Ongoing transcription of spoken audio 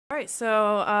right,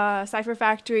 so Cypher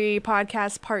Factory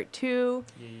podcast part 2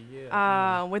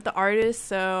 with the artists.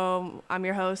 So I'm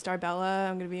your host, Arbella.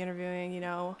 I'm going to be interviewing,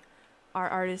 our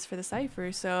artists for the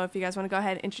Cypher. So if you guys want to go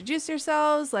ahead and introduce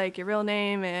yourselves, like your real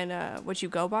name and what you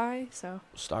go by. So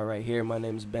start right here. My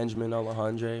name is Benjamin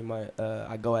Alejandre.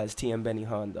 I go as TM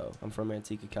BennyHahn, though. I'm from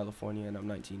Antigua, California, and I'm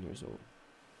 19 years old.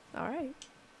 All right.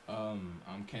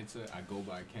 I'm Kenta. I go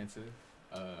by Kenta.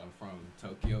 I'm from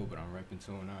Tokyo, but I'm repping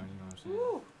 209, you know what I'm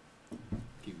saying?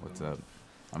 What's up?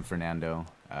 I'm Fernando.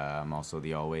 I'm also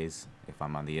the Always if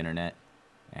I'm on the internet.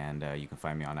 And you can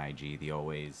find me on IG, the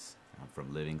Always. I'm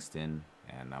from Livingston,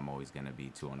 and I'm always going to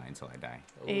be 209 till I die.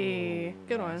 Hey,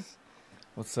 good one.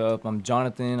 What's up? I'm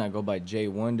Jonathan. I go by Jay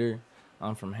Wonder.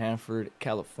 I'm from Hanford,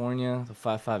 California, the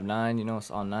 559, it's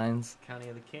all nines. County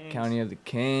of the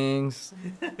Kings.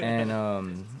 And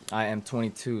I am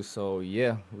 22, so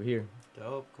yeah, we're here.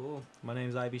 Dope, cool. My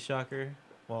name's IB Shocker.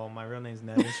 Well, my real name's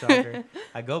Nevin Shocker.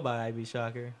 I go by IB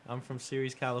Shocker. I'm from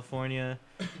Ceres, California,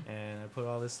 and I put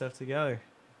all this stuff together.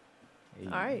 Hey.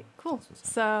 All right, cool.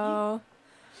 So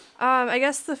I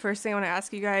guess the first thing I want to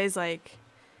ask you guys,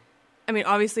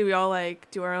 obviously we all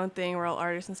do our own thing. We're all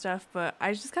artists and stuff, but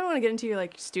I just kind of want to get into your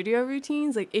studio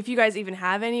routines. If you guys even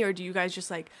have any, or do you guys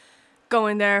just go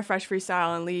in there, fresh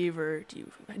freestyle and leave, or do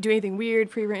you do anything weird,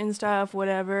 pre-written stuff,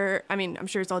 whatever? I'm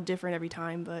sure it's all different every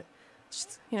time, but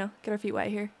just, get our feet wet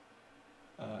here.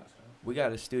 We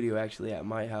got a studio actually at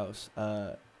my house.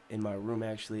 In my room,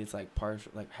 actually, it's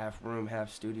partial, half room, half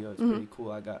studio. It's pretty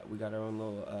cool. We got our own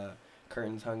little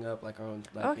curtains hung up, our own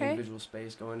individual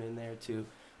space going in there too.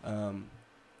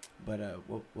 But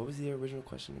what was the original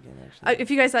question again? Actually, if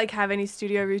you guys have any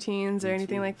studio routines or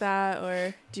anything like that,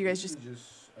 or do you guys just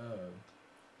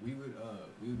we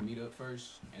would meet up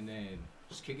first and then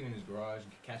just kick it in his garage,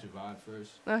 catch a vibe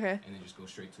first. Okay. And then just go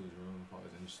straight to his room,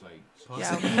 pause, and just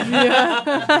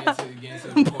get into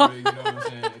the recording, you know what I'm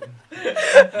saying?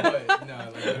 But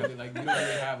no, we don't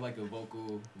really have a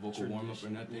vocal warm up or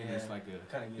nothing.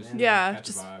 Yeah.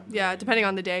 It's catch a vibe. Depending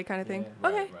on the day kind of thing. Yeah.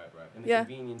 Okay. Right. And the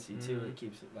conveniency too, it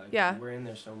keeps it we're in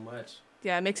there so much.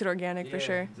 Yeah, it makes it organic for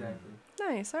sure. Exactly.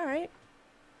 Nice. All right.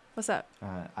 What's up?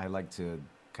 I like to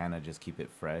kind of just keep it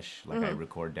fresh. I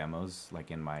record demos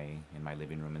in my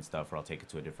living room and stuff, or I'll take it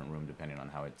to a different room depending on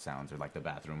how it sounds, or the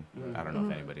bathroom. I don't know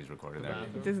if anybody's recorded there.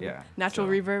 Yeah. Natural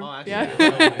reverb. Oh,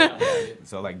 yeah.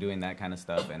 So doing that kind of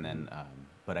stuff, and then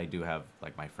but I do have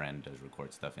my friend does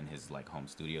record stuff in his home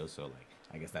studio, so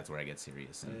I guess that's where I get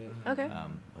serious. And, okay.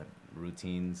 But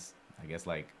routines, I guess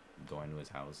going to his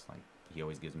house, he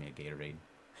always gives me a Gatorade.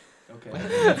 Okay.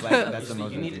 That's the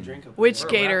most. You need to drink which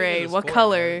Gatorade? What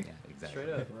color? Yeah, exactly. Straight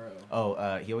up.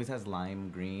 Oh, he always has lime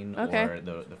green or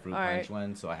the fruit punch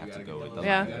one, so I have to go with the lime.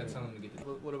 Yeah.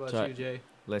 What about you, Jay?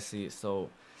 Let's see. So,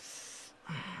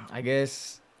 I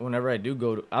guess whenever I do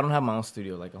go to, I don't have my own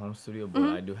studio, a home studio, but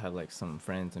I do have some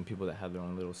friends and people that have their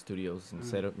own little studios and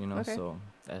setup, so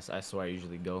that's where I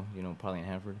usually go, probably in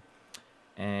Hanford.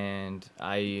 And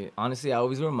I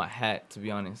always wear my hat, to be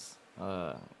honest.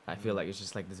 I feel it's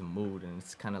just this mood, and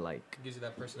it's kind of gives you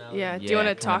that personality. Yeah. Do you want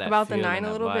to talk about the 9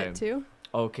 a little bit too?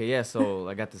 Okay, yeah. So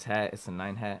I got this hat. It's a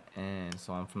 9 hat, and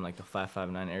so I'm from the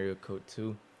 559 area code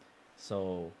too.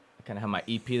 So I kind of have my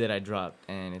EP that I dropped,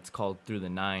 and it's called Through the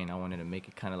 9. I wanted to make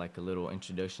it kind of a little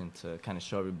introduction to kind of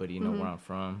show everybody, where I'm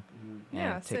from,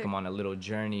 and take them on a little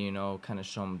journey, kind of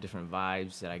show them different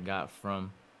vibes that I got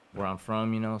from where I'm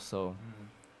from, So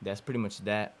that's pretty much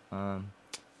that.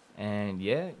 And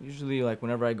yeah, usually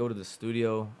whenever I go to the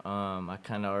studio, I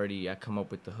come up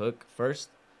with the hook first,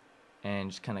 and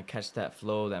just kind of catch that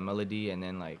flow, that melody, and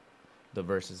then the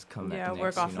verses come. Yeah, at the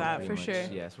work next, off that for sure.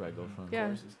 Yeah, that's where I go from.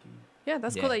 Yeah,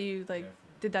 that's cool that you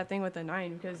did that thing with the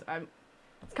 9, because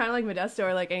it's kind of like Modesto or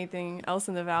anything else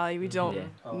in the valley. We don't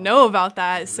know about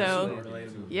that, so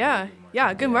yeah,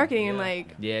 good marketing and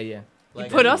yeah. You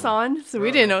put us on, so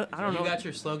we didn't know. I don't know. You got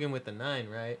your slogan with the 9,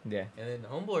 right? Yeah. And then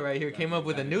Homeboy right here came up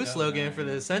with a new slogan for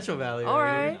the Central Valley. All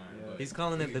right. He's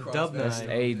calling it the Dub9.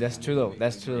 Hey, that's true though.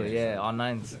 That's true. Yeah, all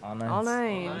nines. All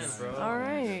nines. bro. All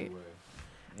right.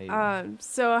 Hey.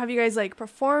 So have you guys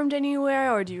performed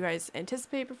anywhere, or do you guys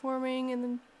anticipate performing in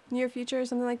the near future or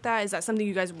something like that? Is that something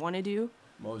you guys want to do?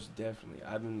 Most definitely.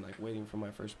 I've been waiting for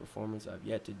my first performance. I've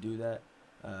yet to do that.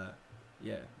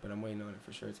 Yeah, but I'm waiting on it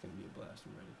for sure. It's gonna be a blast.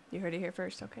 I'm ready. You heard it here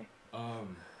first. Okay.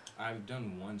 I've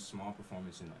done one small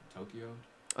performance in Tokyo.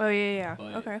 Oh yeah.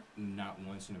 But okay. not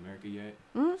once in America yet.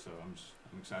 So I'm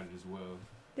excited as well.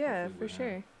 Yeah, for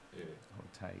sure. Yeah.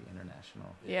 Hotai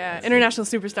International. Yeah, international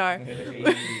superstar.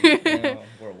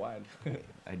 Worldwide.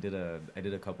 I did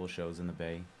a couple shows in the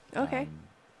Bay. Okay.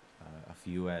 A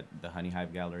few at the Honey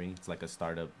Hive Gallery. It's like a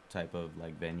startup type of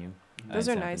like venue. Those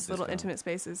in are San nice little Francisco. intimate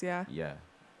spaces. Yeah. Yeah,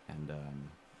 and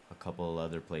a couple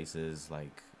other places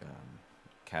like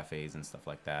cafes and stuff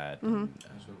like that. Mm-hmm.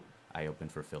 And, I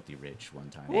opened for Filthy Rich one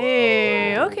time.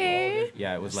 Hey, okay.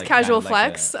 Yeah, it was like casual kind of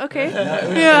flex. Like okay.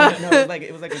 yeah. No,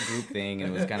 it was like a group thing,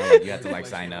 and it was kind of like you had to like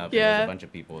sign up. Yeah. There was a bunch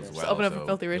of people as well. Just open up so for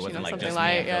Filthy Rich, it wasn't like something just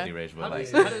like, me and yeah. Filthy Rich, but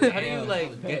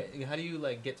like. How do you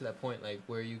get to that point like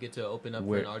where you get to open up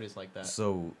for an artist like that?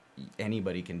 So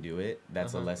anybody can do it.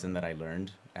 That's a lesson that I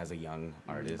learned as a young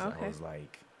artist. Okay. I was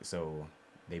like, so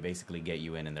they basically get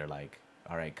you in, and they're like,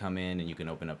 all right, come in and you can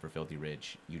open up for Filthy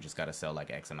Rich. You just gotta sell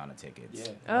like X amount of tickets.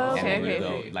 Yeah. Oh, And okay, then you go,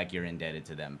 okay. like you're indebted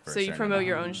to them for. So a you certain promote amount.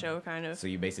 your own show, kind of. So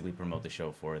you basically promote the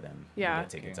show for them. Yeah. You get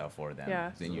tickets out for them.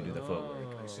 Yeah. Then you do the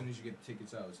footwork. Like, as soon as you get the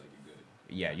tickets out, it's like you're good.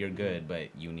 Yeah, you're good, but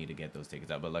you need to get those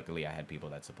tickets out. But luckily, I had people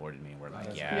that supported me and were like,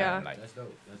 That's yeah, Yeah. and, like That's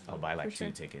dope. That's I'll dope. buy like For sure.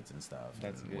 2 tickets and stuff,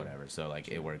 That's and good. whatever. So like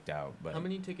it worked out. But How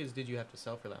many tickets did you have to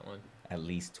sell for that one? at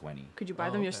least 20. Could you buy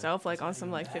Oh, them okay. yourself, like on some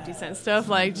like 50-cent stuff,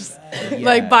 like just Yeah.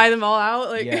 like buy them all out,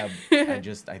 like? Yeah,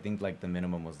 I think like the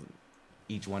minimum was,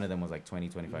 each one of them was like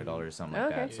 $25 or something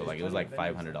like Okay. that. So like it was like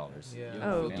 $500. Yeah. Yo,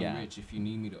 Oh. Filthy Yeah. Rich, if you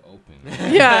need me to open,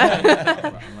 Yeah.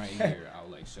 I'm right here. I'll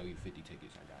like sell you 50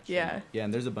 tickets. I got you. Yeah, Yeah,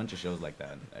 and there's a bunch of shows like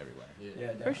that everywhere.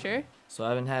 Yeah, for sure. So I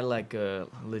haven't had like a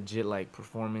legit like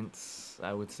performance,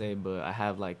 I would say, but I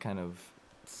have like kind of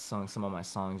sung some of my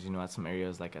songs, you know, at some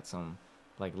areas, like at some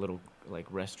like little like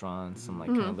restaurants, some like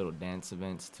kind Mhm. of little dance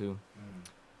events too.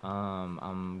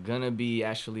 I'm gonna be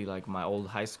actually like my old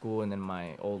high school and then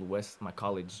my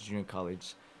college, junior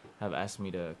college, have asked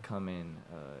me to come in,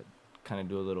 kind of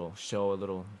do a little show,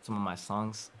 some of my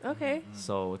songs. Okay.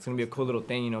 So it's gonna be a cool little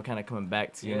thing, you know, kind of coming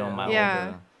back to, you know, my Yeah.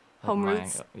 old, Home my,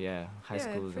 roots. high Yeah,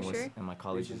 schools for and, sure. and my Reaching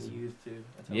colleges. the youth too.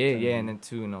 That's how Yeah, it's yeah, done. and then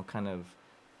too, you know, kind of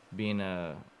being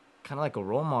a kind of like a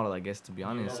role model, I guess, to be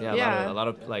honest. Yeah, Yeah. a lot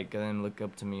of like them look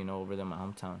up to me, you know, over there in my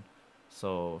hometown.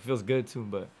 So it feels good too.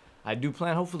 But I do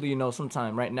plan, hopefully, you know,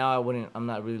 sometime. Right now, I'm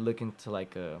not really looking to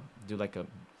like do like a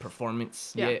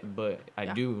performance Yeah. yet, but I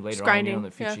Yeah. do later Just on, you know, grinding, in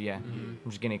the future. Yeah, Mhm. I'm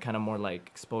just getting kind of more like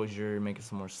exposure, making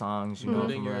some more songs, you know,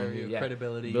 Building from your, around here. Yeah,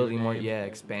 credibility, building your more, name. yeah,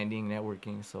 expanding,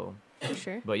 networking. So, For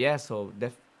sure. but yeah, so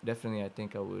definitely, I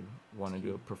think I would want to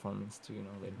do a performance too, you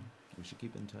know, later. We should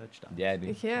keep in touch. Dom. Yeah,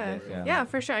 dude. Yeah. Definitely. Yeah,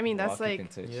 for sure. I mean, that's We'll keep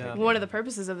like in touch. Yeah. one of the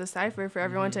purposes of the Cypher, for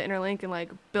everyone Mhm. to interlink and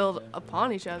like build Exactly.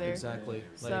 upon each other. Exactly. Like,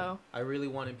 So I really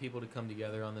wanted people to come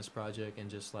together on this project and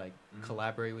just like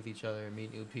collaborate with each other and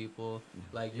meet new people.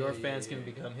 Like your Yeah, yeah, fans can yeah.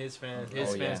 become his fans, Oh, his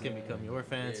fans yeah. can become your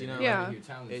fans. You know, Yeah. like, You're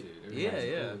talented. It- Everybody's yeah, cool yeah.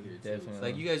 here, too. Definitely.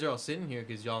 like you guys are all sitting here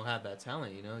because y'all have that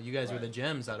talent. You know, you guys were the Right.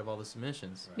 gems out of all the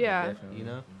submissions. Right. Yeah. Definitely. You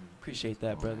know. Appreciate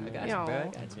that, brother. I got Yeah. you, bro. I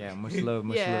got you. Yeah, much love,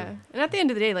 much yeah, love. and at the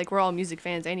end of the day, like we're all music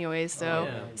fans anyways. So Oh,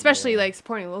 yeah. especially Yeah. like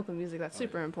supporting local music, that's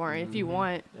super important. If you Mhm.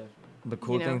 want, The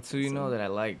cool know, thing too, you so- know, that I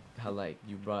like how like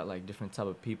you brought like different type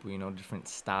of people, you know, different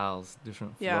styles,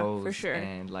 different Yeah, for flows, sure.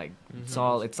 and like it's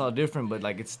Mhm. all different, but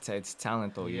like it's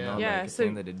talent though, you Yeah. know. Yeah, Like at so- the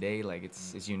end of the day, like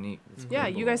it's unique. It's Mhm. yeah,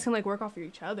 cool. you guys can like work off of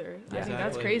each other. I think that's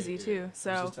Exactly. crazy Yeah. too. I was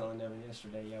So just telling Devin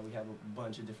yesterday, yeah, we have a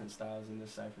bunch of different styles in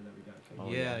this cipher that we got. Oh,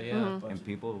 yeah, yeah. yeah. Mhm. Bunch And of-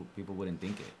 people wouldn't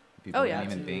think it. People Oh, wouldn't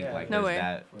yeah. even think Yeah. like No there's way.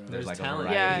 that. There's There's like talent.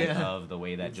 a variety Yeah. of the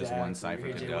way that just one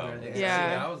cipher could go.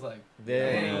 Yeah. I was like, Yeah,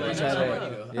 Yeah, try that's to,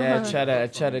 how yeah,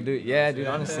 try to do, yeah, dude.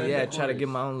 Honestly, yeah, try to get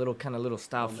my own little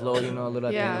style flow, you know, a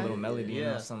little, Yeah. a little melody, you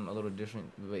Yeah. know, a little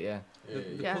different, but yeah. The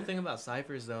Yeah. cool thing about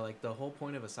ciphers though, like the whole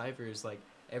point of a cipher is like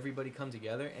everybody come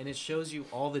together and it shows you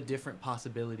all the different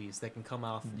possibilities that can come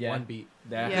off Yeah. one beat.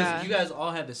 That, Yeah. Because you guys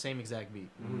all have the same exact beat,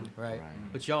 right?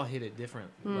 Right. But y'all hit it different.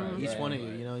 Mm. Each Right, one of you,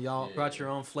 right. you know, y'all Yeah. brought your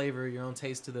own flavor, your own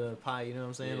taste to the pie. You know what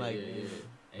I'm saying? Like,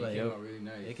 And like, it came out really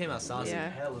nice. it came out saucy. Yeah.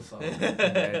 hella sauce. yeah,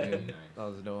 dude. That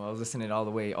was dope. I was listening all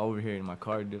the way over here in my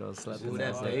car, dude. I was slapping Ooh,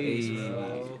 that. that's I was like, bass,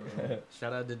 "Hey." bro.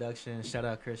 Shout out Deduction. Shout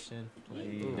out Christian. Like,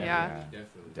 ooh. Yeah. Definitely.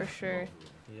 For sure.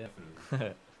 Yeah.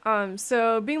 Definitely.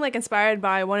 So being like inspired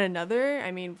by one another,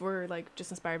 I mean, we're like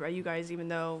just inspired by you guys, even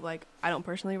though like I don't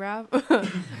personally rap.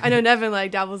 I know Nevin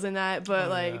like dabbles in that, but Oh,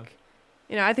 like, yeah.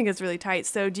 you know, I think it's really tight.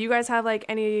 So do you guys have like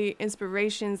any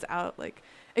inspirations out? Like,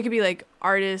 it could be like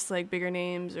artists, like bigger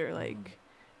names, or like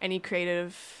any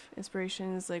creative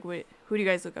inspirations. Like, who do you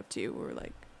guys look up to? Or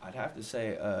like, I'd have to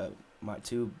say my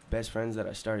two best friends that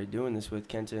I started doing this with,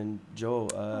 Kenta and Joel.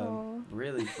 Aw.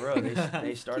 Really, for real,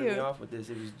 they started Cute. me off with this.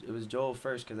 It was Joel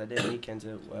first because I didn't meet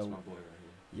Kenta. That's Well, my boy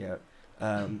right here.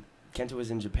 yeah. Kenta was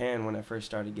in Japan when I first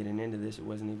started getting into this. It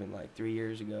wasn't even like 3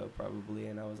 years ago, probably,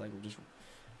 and I was like just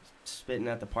spitting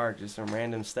at the park, just some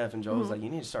random stuff. And Joel was Mhm. like, "You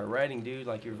need to start writing, dude.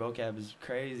 Like your vocab is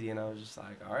crazy." And I was just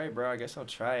like, "All right, bro. I guess I'll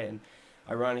try it." And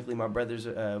ironically, my brothers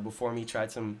before me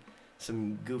tried some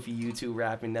some goofy YouTube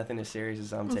rapping, nothing as serious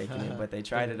as I'm taking it. But they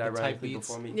tried it ironically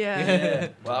before me. Yeah.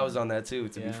 Well, I was on that too,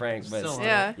 to be frank. But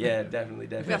definitely.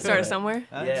 You got started somewhere.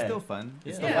 It's still fun.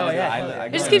 It's still fun.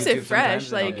 It just keeps it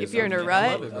fresh. Like if you're in a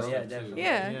rut. Definitely.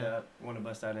 Want to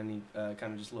bust out any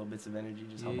kind of just little bits of energy,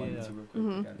 just hop on YouTube real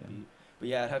quick. Got a beat. But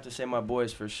yeah, I'd have to say my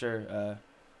boys for sure.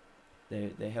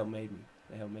 They helped make me.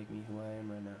 They helped make me who I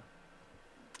am right now.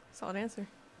 Solid answer.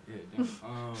 Yeah,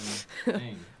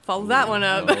 dang. Follow that one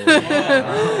up.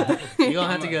 You're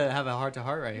gonna have to have a heart to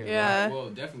heart right here. Yeah. Right? Well,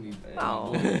 definitely.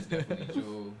 Definitely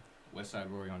Joe, Westside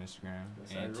Rory on Instagram,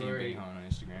 and Team BennyHahn on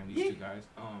Instagram. These two guys.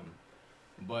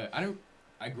 But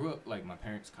I grew up like my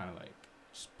parents kind of like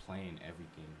just playing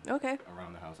everything.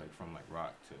 Around the house, like from like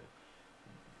rock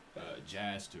to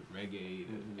jazz to reggae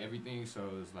to everything. So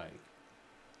it was like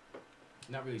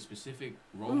not really specific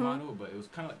role model, but it was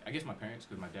kind of like, I guess my parents,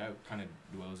 because my dad kind of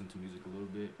dwells into music a little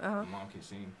bit. My mom can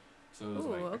sing, so it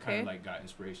was I kind of like got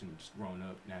inspiration just growing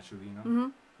up naturally, you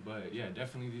know. But yeah,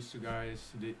 definitely these two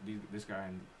guys, this guy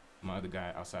and my other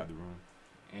guy outside the room,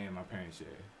 and my parents.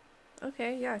 Yeah.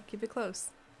 Okay, yeah, keep it close.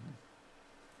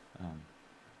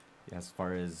 As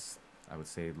far as I would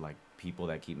say, like people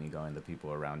that keep me going, the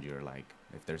people around you are like,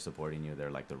 if they're supporting you, they're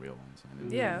like the real ones.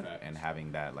 And and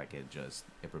having that, like it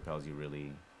propels you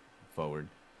really forward.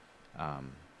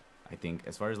 I think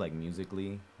as far as like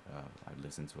musically, I've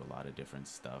listened to a lot of different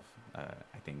stuff.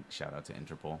 I think shout out to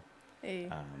Interpol.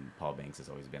 Hey. Paul Banks has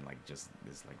always been like just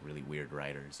this like really weird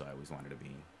writer, so I always wanted to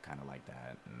be kind of like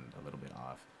that and a little bit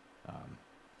off.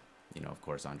 You know, of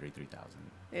course, Andre 3000.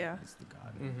 Yeah. Is the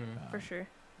god. For sure.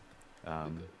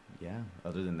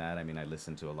 Other than that, I mean, I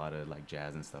listen to a lot of like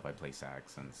jazz and stuff. I play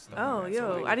sax and stuff. Oh, like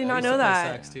yo, so, I did not know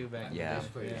that. Sax too back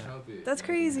That's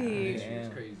crazy.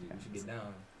 It's crazy. We should get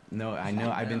down. No, I know.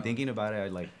 I've been thinking about it.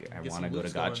 I want to go to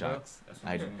God Shocks.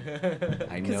 I know.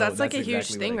 Because that's like a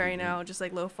huge thing right now. Just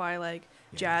like lo-fi, like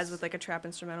jazz with like a trap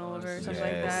instrumental over or something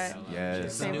like that.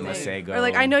 Yes. Same Yes. thing. Or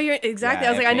like I know you're exactly.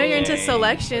 I was like I know you're into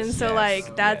selection, so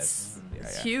like that's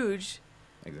huge.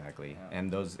 Exactly.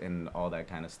 And those and all that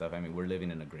kind of stuff. I mean, we're living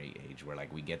in a great age where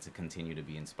like we get to continue to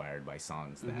be inspired by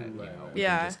songs that you know we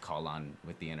can just call on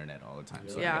with the internet all the time.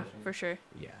 So for sure.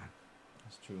 Yeah,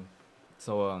 that's true.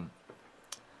 So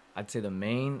I'd say the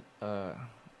main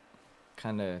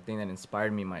kind of thing that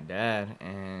inspired me, my dad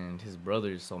and his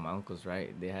brothers, so my uncles,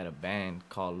 right? They had a band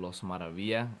called Los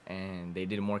Maravilla, and they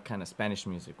did more kind of Spanish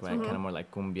music, right? Kind of more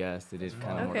like cumbias. They did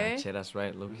kind of more rancheras,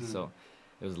 right, Loki? So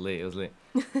it was lit.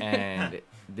 And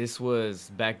this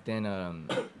was back then,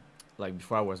 like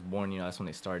before I was born, you know, that's when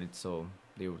they started. So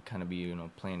they would kind of be, you know,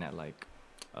 playing at like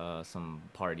some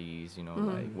parties, you know,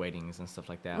 like weddings and stuff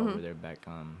like that over there back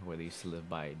where they used to live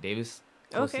by Davis.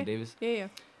 Close to Davis. Yeah.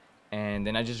 And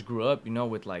then I just grew up, you know,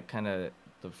 with like kind of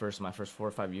my first 4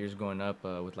 or 5 years growing up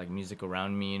with like music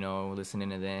around me, you know, listening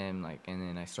to them, like, and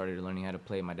then I started learning how to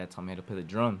play. My dad taught me how to play the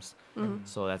drums.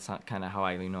 So that's kind of how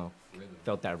I, you know,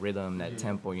 felt that rhythm, that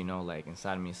tempo, you know, like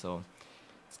inside of me. So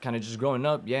it's kind of just growing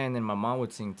up, and then my mom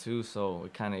would sing too, so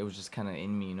it was just kind of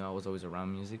in me, you know. I was always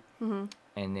around music. And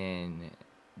then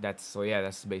that's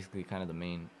basically kind of the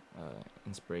main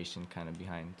inspiration kind of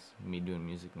behind me doing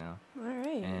music now. All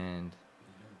right. And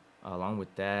along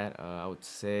with that, I would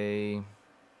say,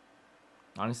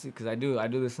 honestly, because I do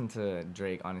listen to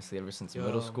Drake, honestly, ever since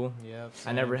middle school. Yeah.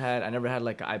 I never had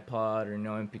like an iPod or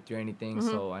no MP3 or anything,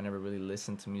 so I never really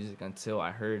listened to music until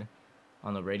I heard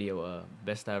on the radio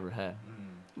Best I Ever Had.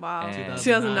 Wow. And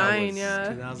 2009,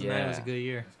 2009 was a good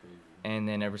year. And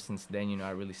then ever since then, you know,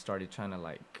 I really started trying to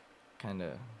like kind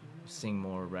of sing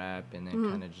more rap and then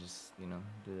kind of just, you know,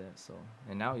 do that. So,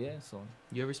 and now, so.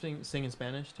 You ever sing in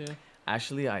Spanish too?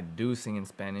 Actually, I do sing in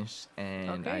Spanish,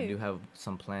 and I do have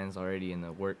some plans already in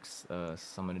the works. So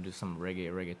I'm gonna do some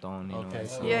reggaeton, you know.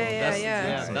 So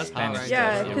That's Spanish right.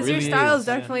 Yeah, because your style is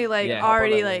definitely like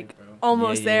already like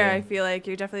almost there. I feel like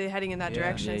you're definitely heading in that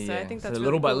direction. So I think that's so really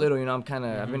little by cool. little, you know, I'm kind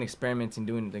of I've been experimenting,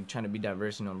 doing like trying to be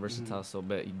diverse, you know, versatile. So,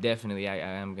 but definitely, I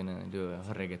am gonna do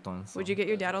a reggaeton. So. Would you get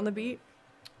your dad on the beat?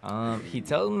 He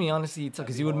tells me honestly,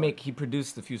 because he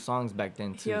produced a few songs back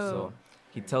then too. So.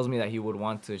 He tells me that he would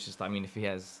want to. It's just, I mean, if he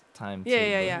has time to.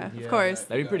 Yeah. Of course.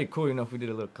 That'd be pretty cool, you know, if we did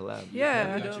a little collab.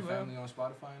 Yeah. You got your family on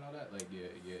Spotify and all that? Like, your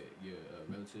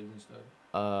relatives and stuff?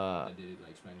 That did,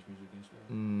 like, Spanish music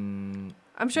and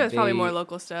stuff? I'm sure there's probably more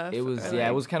local stuff. It was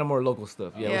it was kind of more local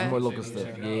stuff. Yeah, it was more local stuff.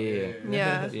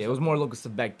 Yeah, it was more local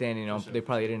stuff back then. You know, they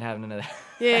probably didn't have none of that.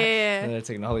 Yeah. None of that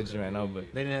technology right now,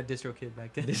 but they didn't have DistroKid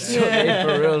back then.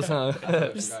 For real, son.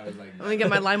 Let me get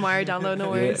my LimeWire download. No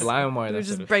worries. LimeWire. It'll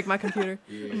just break my computer.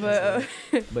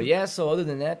 But yeah. So other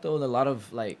than that, though, a lot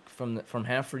of like from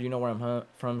Hanford, you know where I'm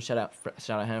from. Shout out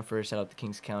Hanford. Shout out to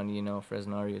Kings County. You know,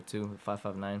 Fresno area too.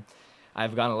 559.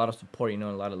 I've gotten a lot of support. You know,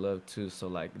 and a lot of love too. So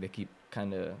like they keep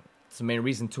kind of. It's the main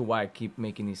reason too why I keep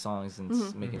making these songs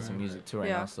and making some music too right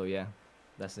now. So yeah,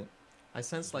 that's it. I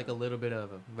sense like a little bit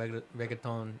of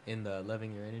reggaeton in the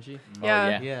Loving Your Energy.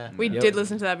 Yeah. We did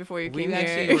listen to that before you came here.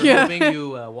 We actually were hoping you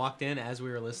walked in as we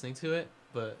were listening to it,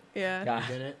 but you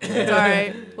didn't. It's all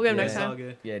right. We'll get him next time. All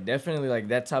good. Yeah, definitely like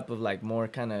that type of like more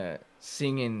kind of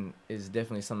singing is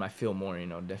definitely something I feel more, you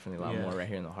know, definitely a lot more right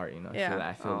here in the heart, you know.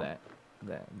 I feel that,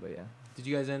 but yeah. Did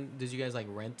you guys like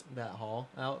rent that hall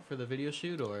out for the video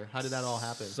shoot, or how did that all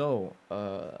happen? So,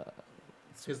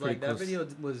 because like that video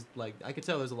was like I could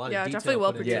tell there's a lot of detail. Definitely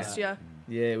well produced. Yeah,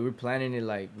 we were planning it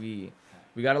like we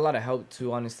got a lot of help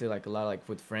too. Honestly, like a lot like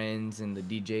with friends and the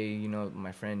DJ. You know,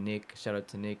 my friend Nick. Shout out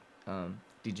to Nick,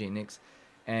 DJ Nicks,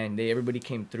 and everybody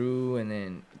came through. And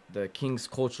then the King's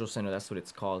Cultural Center. That's what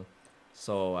it's called.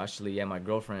 So actually, my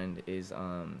girlfriend is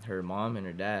her mom and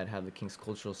her dad have the King's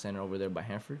Cultural Center over there by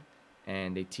Hanford.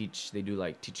 And they teach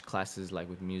classes like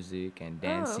with music and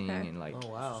dancing and like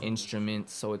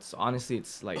instruments. So it's honestly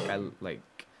it's like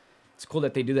it's cool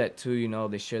that they do that too. You know,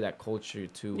 they share that culture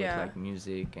too with like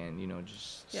music and you know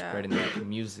just spreading that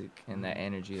music and that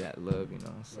energy, that love. You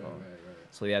know, so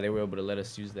so yeah, they were able to let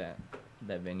us use that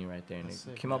venue right there, and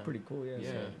it came out pretty cool. Yeah,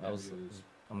 so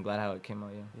I'm glad how it came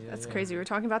out. Yeah, that's crazy. We were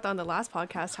talking about that on the last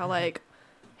podcast. How like.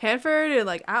 Hanford and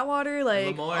like Atwater,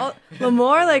 like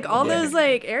Lemoore, like all those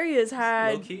like areas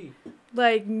had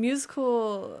like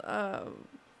musical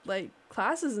like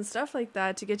classes and stuff like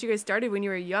that to get you guys started when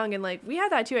you were young. And like we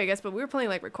had that too, I guess, but we were playing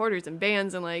like recorders and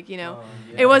bands and like, you know,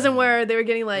 it wasn't where they were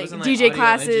getting like DJ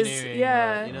classes.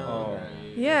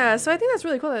 Yeah, so I think that's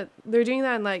really cool that they're doing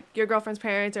that and like your girlfriend's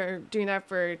parents are doing that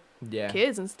for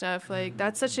kids and stuff. Like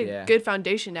that's such a good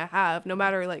foundation to have, no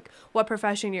matter like what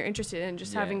profession you're interested in.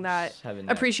 Just having that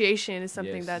appreciation is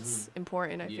something that's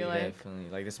important. I feel like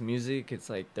definitely like this music, it's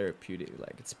like therapeutic,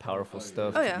 like it's powerful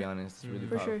stuff. To be honest, it's really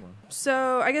powerful. Sure.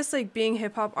 So I guess like being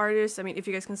hip hop artists, I mean, if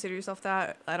you guys consider yourself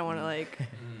that, I don't want to like,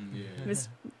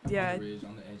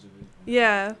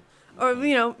 or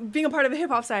you know, being a part of a hip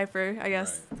hop cipher, I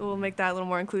guess we'll make that a little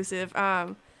more inclusive.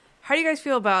 How do you guys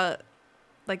feel about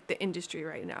like the industry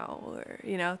right now? Or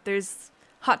you know, there's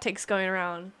hot takes going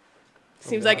around.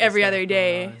 Seems like every other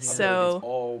day. So it's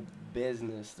all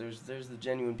business. There's the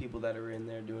genuine people that are in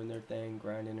there doing their thing,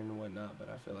 grinding and whatnot. But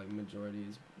I feel like majority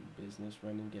is business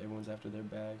running. Everyone's after their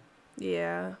bag.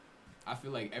 Yeah. I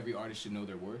feel like every artist should know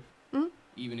their worth,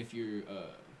 even if you're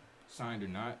signed or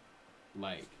not.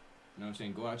 Like. You know what I'm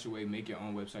saying? Go out your way, make your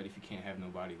own website if you can't have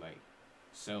nobody, like,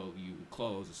 sell you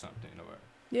clothes or something. Or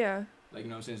like, you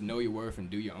know what I'm saying? Know your worth and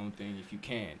do your own thing if you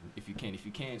can. If you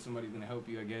can't, somebody's going to help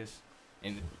you, I guess.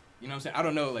 And, you know what I'm saying? I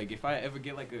don't know. Like, if I ever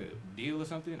get, like, a deal or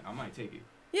something, I might take it.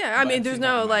 Yeah, I mean, there's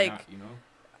no, like, not, you know?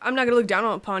 I'm not going to look down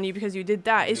upon you because you did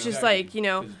that. It's just, like, you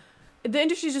know, the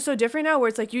industry is just so different now where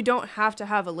it's like you don't have to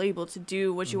have a label to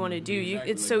do what you want to do.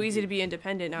 It's so easy to be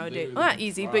independent nowadays. Well, not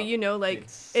easy, but you know, like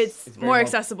it's more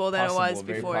accessible than it was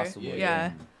before.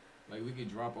 Yeah. Like we could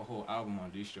drop a whole album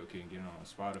on DistroKid and get it on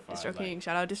Spotify. DistroKid,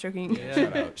 shout out DistroKid.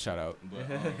 Yeah. shout out. But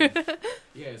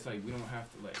it's like we don't have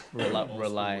to like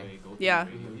rely.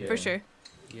 For sure.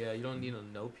 Yeah, you don't need to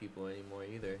know people anymore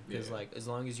either. Because like as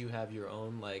long as you have your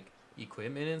own like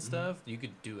equipment and stuff, you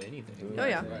could do anything.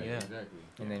 Exactly.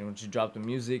 And then once you drop the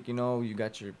music, you know, you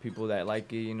got your people that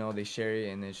like it, you know, they share it,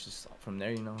 and it's just from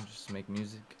there, you know, just make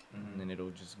music, and then it'll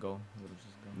just go.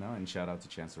 No, and shout out to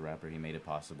Chance the Rapper. He made it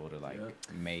possible to like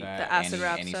make the acid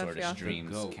rap any stuff, sort of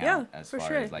streams count as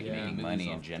far as like making money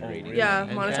and generating.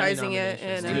 Monetizing it,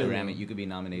 and you could be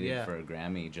nominated for a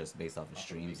Grammy just based off of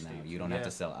streams now. You don't have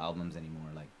to sell albums anymore.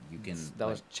 Like you can. That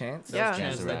was Chance.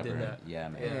 Chance the Rapper. Did that. Yeah,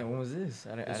 man. Yeah, when was this?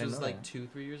 This was like 2-3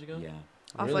 years ago. Yeah.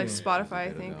 Off like Spotify,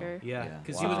 I think, or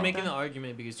because he was making the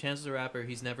argument because Chance the Rapper,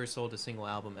 he's never sold a single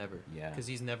album ever. Yeah, because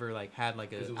he's never like had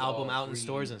like an album out in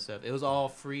stores and stuff. It was all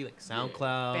free, like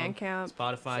SoundCloud, Bandcamp,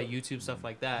 Spotify, YouTube, stuff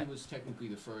like that. He was technically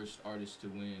the first artist to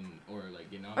win or like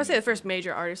get nominated. I'd say the first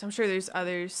major artist. I'm sure there's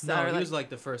others. That are he was like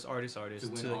the first artist to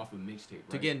win off a mixtape, right?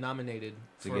 To get nominated.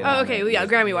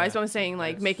 Grammy wise. But I'm saying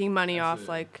like making money off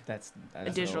like that's a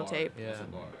digital tape.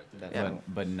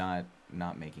 But not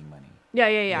making money.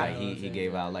 Yeah. Like he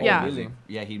gave out like music.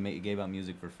 Yeah, gave out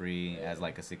music for free as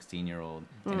like a 16-year-old,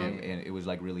 and it was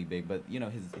like really big. But you know,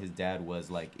 his dad was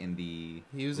like in the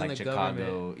Chicago.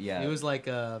 Government. Yeah, he was like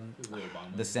the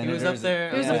senators. He was up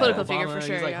there. He was a political Obama, figure for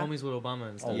sure. He was like homies with Obama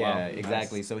and stuff. Yeah,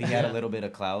 exactly. So he had a little bit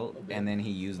of clout, and then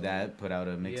he used that, put out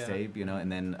a mixtape, you know, and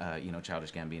then you know,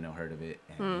 Childish Gambino heard of it,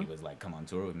 and he was like, "Come on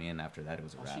tour with me," and after that, it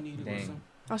was a wrap.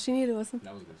 All she needed was some.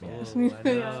 That was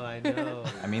good. I know.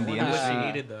 I mean, the industry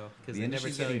needed though, because they never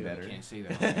tell you better. Can't say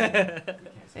that.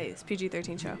 Hey, it's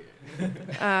PG-13 show.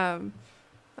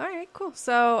 All right, cool.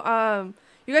 So,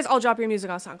 you guys all drop your music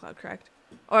on SoundCloud, correct?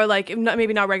 Or like,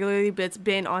 maybe not regularly, but it's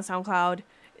been on SoundCloud.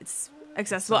 It's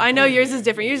accessible. I know yours is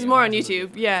different. Yours is more on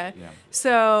YouTube. Yeah.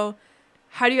 So,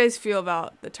 how do you guys feel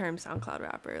about the term SoundCloud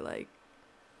rapper? Like,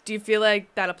 do you feel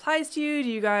like that applies to you? Do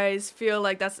you guys feel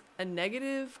like that's a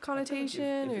negative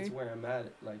connotation? If it's where I'm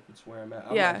at, like it's where I'm at.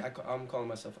 I'm calling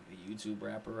myself like a YouTube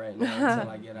rapper right now until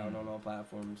I get out on all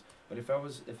platforms. But if I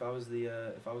was a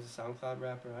SoundCloud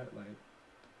rapper, I'd like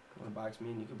want to box me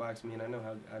and you could box me, and I know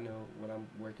what I'm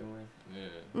working with.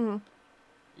 Yeah. Mm-hmm.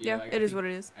 Yeah, like, it is what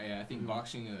it is. I think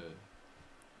boxing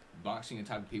a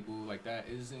type of people like that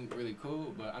isn't really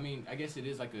cool. But I mean, I guess it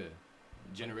is like a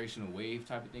generational wave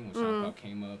type of thing when SoundCloud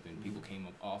came up and people came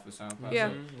up off of SoundCloud. Yeah.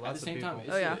 So at the same time,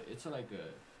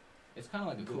 it's kind of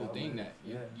like a cool thing that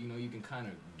you know you can kind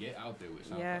of get out there with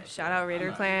SoundCloud. Yeah, shout out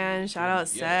Raider Clan, shout out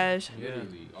Sesh.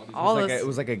 Literally, all those. It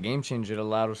was like a game changer. It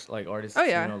allowed like artists to,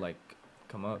 you know, like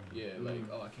come up. Yeah, like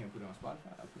I can't put it on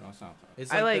Spotify. I put it on SoundCloud.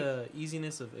 It's like the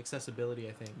easiness of accessibility,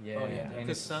 I think. Yeah.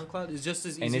 Because SoundCloud is just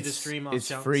as easy to stream on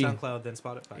free. SoundCloud than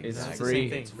Spotify. It's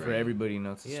free for everybody, you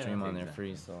know, to stream on there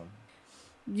free. So.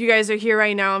 You guys are here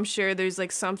right now. I'm sure there's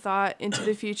like some thought into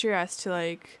the future as to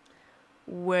like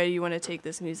where you want to take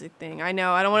this music thing. I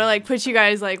know I don't want to like put you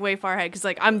guys like way far ahead because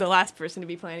like I'm the last person to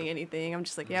be planning anything. I'm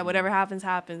just like, yeah, whatever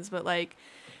happens. But like,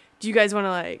 do you guys want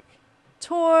to like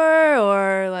tour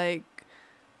or like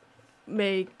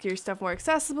make your stuff more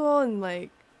accessible and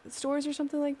like stores or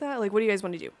something like that? Like, what do you guys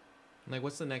want to do? Like,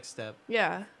 what's the next step?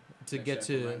 Yeah. To get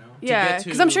to right now? Yeah,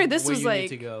 because I'm sure this was like.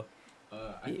 To go.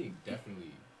 I think definitely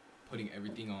putting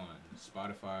everything on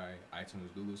Spotify,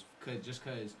 iTunes, Google's,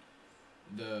 because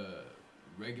the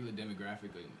regular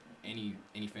demographic of any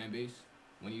fan base,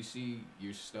 when you see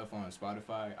your stuff on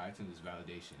Spotify, iTunes is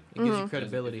validation. It gives you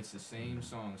credibility. If it's the same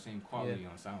song, same quality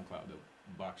on SoundCloud,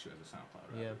 they'll box you as a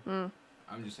SoundCloud rapper. Yeah.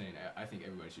 I'm just saying, I think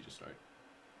everybody should just start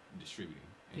distributing.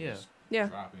 And yeah. Just yeah.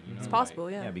 dropping, you know? It's possible,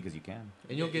 like, yeah. Yeah, because you can.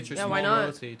 And you'll get your small small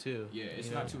royalty too. Yeah,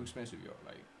 it's not too expensive, yo.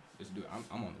 Like, let's do it.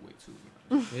 I'm on the way too.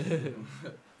 You know?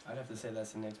 I'd have to say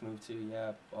that's the next move too.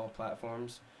 Yeah, all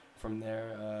platforms. From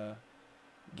there,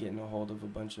 getting a hold of a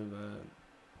bunch of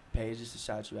pages to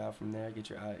shout you out. From there,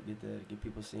 get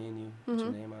people seeing you, get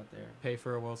your name out there. Pay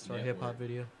for a World Star Hip Hop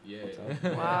video. Yeah.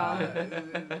 Wow.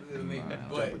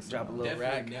 Drop a little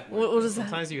rack. We'll just,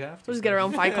 sometimes you have to. We'll just get our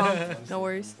own FICOM. No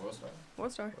worries.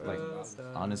 World Star. Like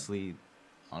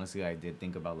honestly, I did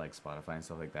think about like Spotify and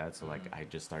stuff like that. So like I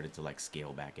just started to like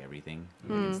scale back everything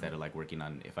instead of like working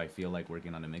on. If I feel like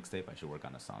working on a mixtape, I should work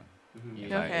on a song.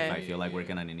 If I feel like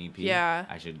working on an EP,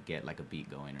 I should get like a beat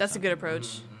going. That's a good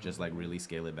approach. Just like really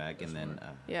scale it back and then.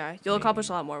 You'll accomplish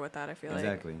a lot more with that. I feel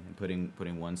exactly. And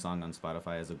putting one song on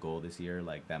Spotify as a goal this year,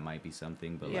 like that might be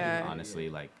something. But like honestly,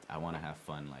 like I want to have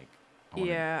fun. Like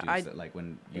like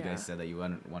when you guys said that you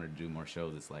wanted to do more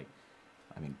shows, it's like,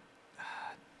 I mean,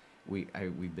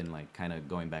 we've been like kind of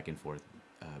going back and forth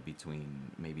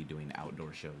between maybe doing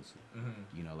outdoor shows,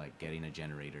 you know, like getting a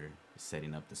generator,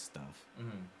 setting up the stuff,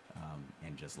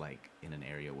 and just like in an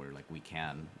area where like we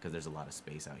can, because there's a lot of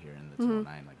space out here in the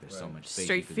 209, like there's so much space.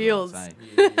 Straight fields. And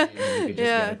you could just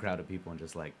get a crowd of people and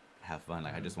just like have fun.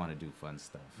 Like I just want to do fun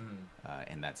stuff,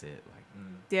 and that's it. Like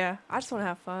I just want to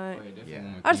have fun.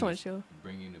 I just want to chill.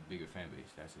 Bring in a bigger fan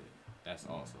base. That's it. That's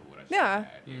also what I yeah.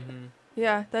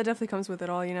 Yeah, that definitely comes with it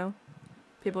all, you know.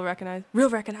 People recognize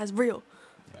real.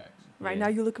 Right now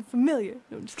you're looking familiar.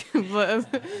 No, I'm just kidding. But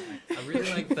I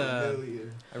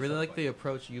really like the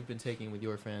approach you've been taking with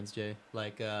your fans, Jay.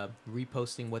 Like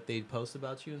reposting what they post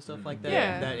about you and stuff like that.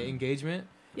 Yeah. That engagement.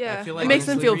 Yeah. I feel like it makes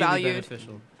them feel really valued.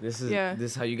 Beneficial. This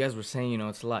is how you guys were saying, you know,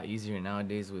 it's a lot easier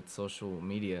nowadays with social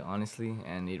media, honestly,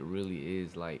 and it really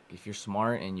is. Like if you're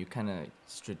smart and you kind of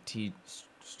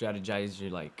strategize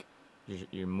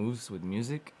your moves with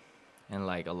music. And,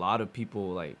 like, a lot of people,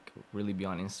 like, really be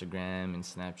on Instagram and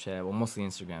Snapchat. Well, mostly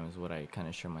Instagram is what I kind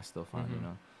of share my stuff on, you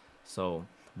know. So,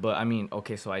 but, I mean,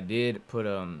 okay, so I did put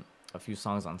a few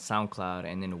songs on SoundCloud.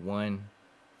 And then one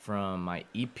from my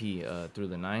EP, Through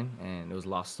the Nine. And it was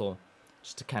Lost Soul.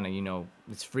 just to kind of, you know,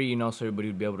 it's free, you know, so everybody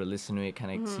would be able to listen to it,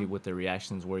 kind of see what the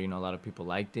reactions were. You know, a lot of people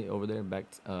liked it over there back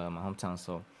my hometown.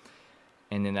 So,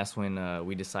 and then that's when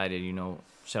we decided, you know,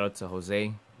 shout out to Jose,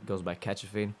 he goes by Catch a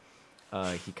Fade.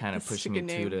 He kind of pushed me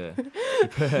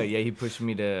he pushed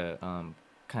me to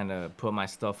kind of put my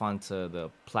stuff onto the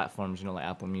platforms, you know, like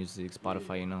Apple Music,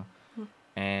 Spotify, you know,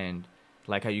 and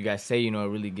like how you guys say, you know, it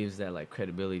really gives that like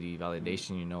credibility,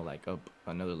 validation, you know, like up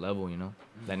another level, you know,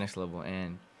 that next level.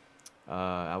 And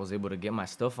I was able to get my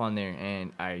stuff on there,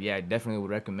 and I definitely would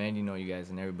recommend, you know, you guys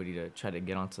and everybody to try to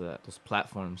get onto those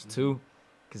platforms too,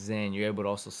 because then you're able to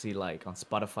also see like on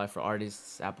Spotify for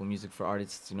artists, Apple Music for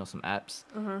artists, you know, some apps,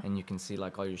 and you can see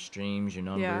like all your streams, your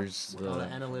numbers, all the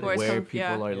analytics, where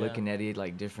people are looking at it,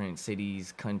 like different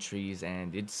cities, countries,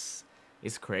 and it's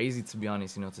crazy, to be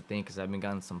honest, you know, to think, because I've been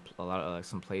gotten a lot of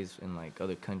some plays in like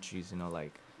other countries, you know,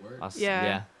 like that's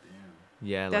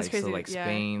like crazy. So like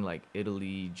Spain, like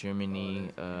Italy, Germany,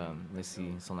 let's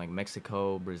see, so like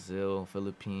Mexico, Brazil,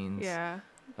 Philippines,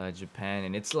 Japan,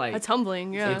 and it's like it's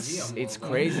humbling. It's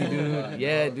crazy, dude.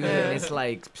 Dude, and it's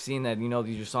like seeing that, you know,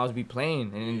 your songs be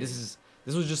playing, and this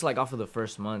was just like off of the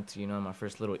first month, you know, my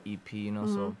first little EP, you know,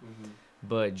 so.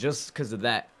 But just because of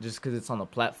that, just because it's on the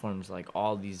platforms, like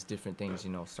all these different things, you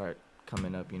know, start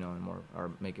coming up, you know, and more, or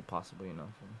make it possible, you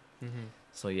know.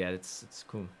 So yeah, it's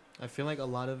cool. I feel like a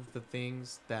lot of the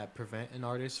things that prevent an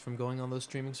artist from going on those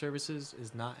streaming services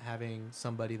is not having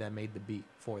somebody that made the beat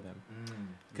for them.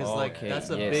 Because that's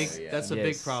a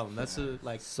big problem. That's a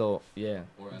like so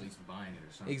or at least buying it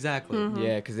or something. Exactly.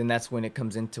 Yeah, because then that's when it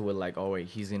comes into it, like, oh wait,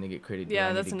 he's gonna get credited.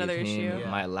 Yeah, that's another issue.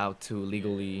 Am I allowed to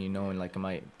legally, you know, and like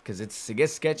because it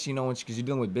gets sketchy, you know, because you're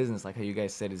dealing with business, like how you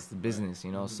guys said, it's the business,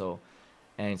 you know. So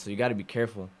you got to be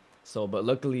careful. So, but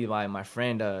luckily, my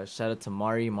friend, shout out to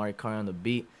Mari Kari on the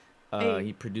beat.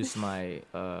 He produced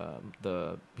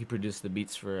he produced the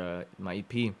beats for my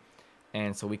EP,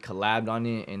 and so we collabed on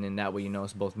it, and then that way, you know,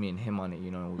 it's both me and him on it,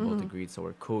 you know, and we both agreed, so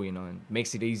we're cool, you know, and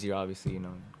makes it easier, obviously, you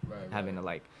know, having to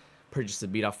like purchase the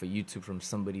beat off of YouTube from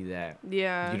somebody that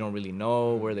you don't really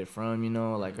know where they're from, you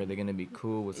know, like, are they gonna be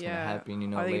cool, what's gonna happen, you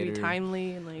know, are they later, gonna be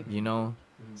timely, and like, you know,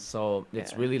 so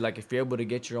it's really like, if you're able to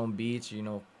get your own beats, you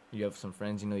know, you have some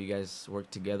friends, you know, you guys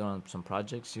work together on some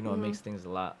projects, you know, it makes things a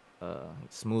lot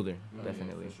smoother,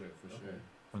 definitely. For sure.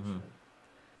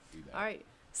 All right,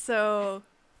 so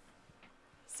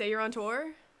say you're on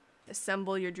tour,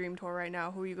 assemble your dream tour right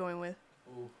now. Who are you going with?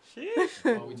 We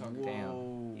talking?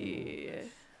 Damn. Yeah.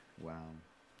 Wow.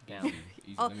 Damn.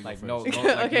 Like no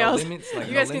okay, limits. Like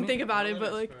you guys can think about it,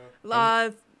 but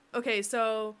like, okay,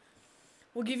 so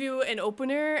we'll give you an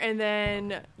opener, and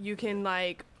then you can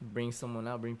like bring someone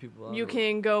out, bring people out. You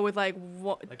can go with like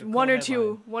one or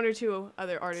two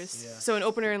other artists. Yeah. So an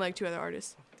opener and like two other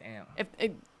artists. Damn.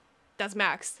 That's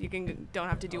max. You don't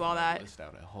have to do all that. List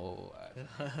out a whole.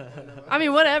 I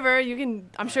mean, whatever you can.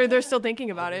 I'm sure they're still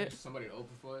thinking about it. Somebody to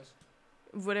open for us.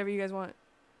 Whatever you guys want.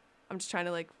 I'm just trying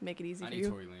to like make it easy for you.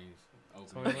 Tory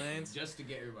Lanez. Just to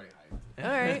get everybody hyped.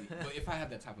 All right. But if I have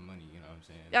that type of money, you know what I'm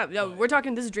saying? Yeah, we're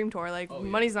talking this is dream tour. Like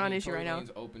money's not an issue right now. Tory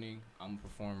Lanez opening. I'm gonna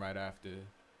perform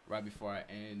right before I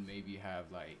end. Maybe have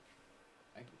like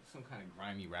some kind of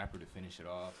grimy rapper to finish it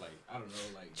off. Like, I don't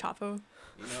know, like Chapo.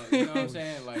 You know what I'm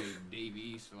saying? Like Dave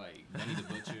East, like Benny the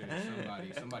Butcher,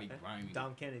 somebody grimy.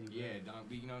 Dom Kennedy. Bro. Yeah, Dom.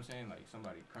 You know what I'm saying? Like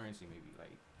somebody Currency maybe.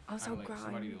 Like also like grimy.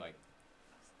 Somebody to like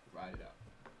ride it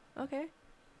out. Okay.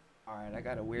 All right, I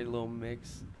got a weird little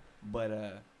mix, but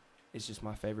it's just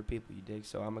my favorite people, you dig?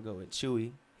 So I'm gonna go with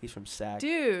Chewy. He's from Sac.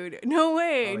 Dude, no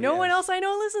way. No one else I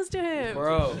know listens to him.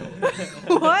 Bro.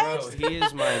 What? Bro, he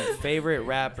is my favorite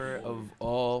rapper of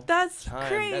all That's time.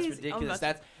 crazy. That's ridiculous.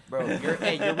 Bro, your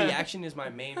reaction is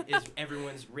is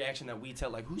everyone's reaction that we tell,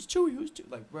 like, who's Chewy?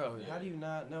 Like, bro, how do you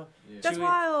not know? Yeah. That's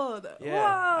wild. Yeah.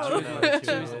 Wow.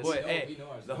 Chewy's the boy. Hey,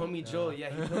 the homie Joel, he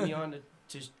put me on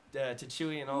to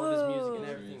Chewy and all of his music and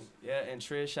everything. Yeah, and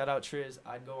Triz, shout out Triz.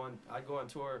 I'd go on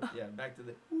tour. Yeah, back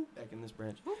in this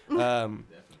branch.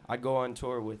 I'd go on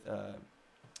tour with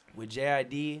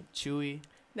JID, Chewy.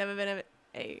 Never been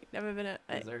a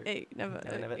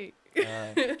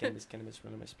Cannabis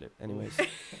running my split. Anyways,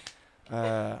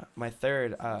 my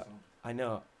third, I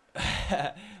know,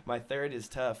 my third is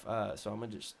tough. So I'm gonna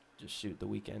just shoot The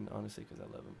Weeknd, honestly, because I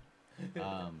love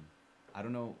him. I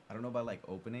don't know about like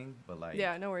opening, but like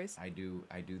no worries. I do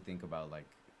think about like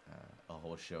a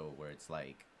whole show where it's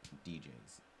like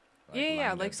DJs.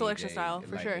 Like like selection style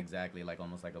for sure. Exactly, like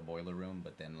almost like a boiler room,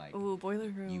 but then like boiler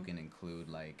room. You can include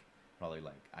like probably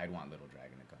like I'd want Little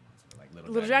Dragon to come on. So like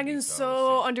Little Dragon's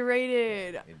so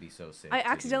underrated. It'd be so sick. I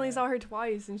accidentally saw her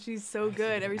twice, and she's so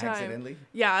good every time. Accidentally?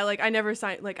 Yeah, I never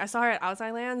signed. Like I saw her at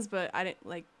Outside Lands, but I didn't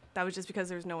like. that was just because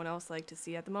there was no one else like to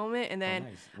see at the moment. And then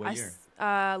nice. What year?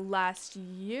 Last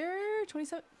year,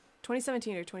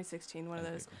 2017 or 2016, one of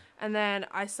those. Cool. And then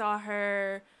I saw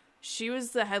her. She was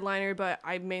the headliner, but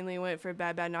I mainly went for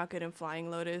Bad Bad Not Good and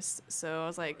Flying Lotus. So I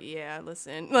was like, yeah,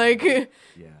 listen, like,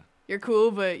 yeah, you're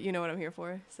cool, but you know what I'm here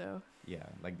for. So yeah,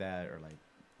 like that, or like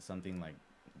something like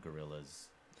Gorillas,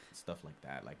 stuff like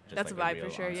that. Like just that's like a vibe for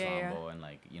sure. Yeah. And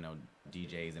like, you know,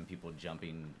 DJs and people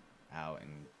jumping out, and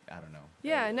I don't know.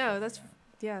 Yeah, no, that's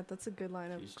that's a good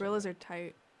lineup. Gorillas are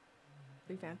tight.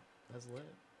 Big fan. That's lit.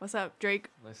 What's up, Drake?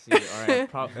 Let's see. All right.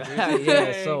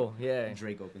 Yeah.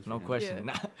 Drake opens. No question.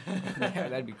 Yeah.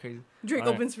 That'd be crazy. Drake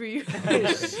opens for you.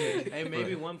 Hey,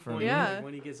 maybe one point. Yeah.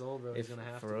 When he gets old, bro, he's gonna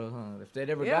have for to. real, if they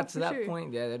ever got to that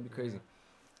point, yeah, that'd be crazy.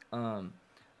 I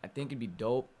think it'd be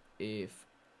dope if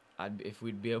I'd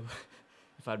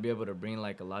be able to bring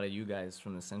like a lot of you guys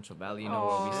from the Central Valley, you know,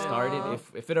 where we started.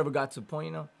 If it ever got to a point,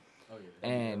 you know,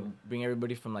 and bring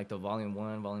everybody from like the Volume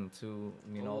 1, Volume 2,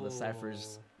 you know, all the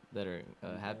ciphers that are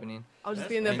happening. I'll just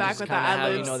be in the back with the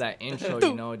ad-libs. You know, that intro,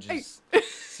 you know, just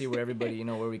see where everybody, you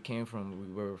know, where we came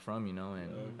from, where we're from, you know,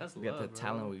 and we got the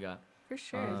talent we got. For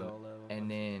sure. And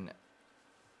then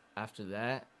after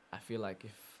that, I feel like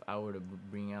if I were to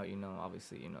bring out, you know,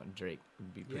 obviously, you know, Drake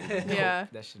would be pretty dope. Yeah.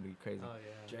 That should be crazy. Oh,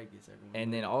 yeah. Drake gets everyone.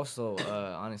 And then also,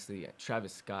 honestly,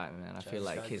 Travis Scott, man. I feel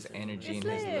like his energy and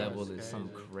his level is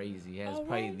something crazy. He has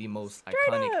probably the most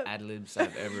iconic ad-libs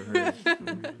I've ever heard.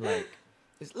 Like,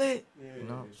 it's lit, you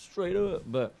know, straight up.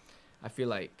 But I feel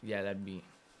like, they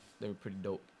were pretty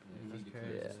dope.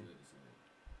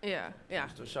 Yeah.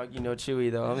 Still shocked, you know,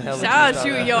 Chewy though. Shout out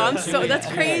Chewy, yo. I'm so, that's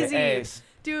crazy. Hey,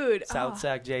 dude. South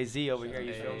Sac Jay-Z over here,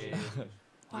 you feel me?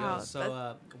 Wow.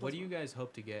 So, what do you guys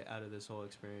hope to get out of this whole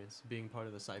experience, being part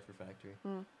of the Cypher Factory?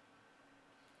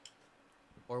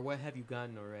 Or what have you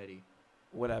gotten already?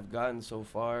 What I've gotten so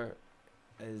far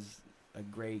is a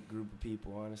great group of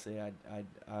people. Honestly, I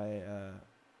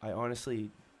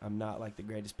honestly, I'm not like the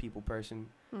greatest people person.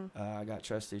 I got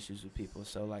trust issues with people,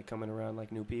 so like coming around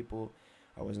like new people,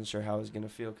 I wasn't sure how I was gonna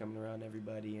feel coming around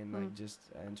everybody, and like just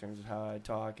in terms of how I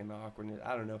talk and the awkwardness.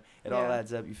 I don't know. It all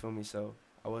adds up. You feel me? So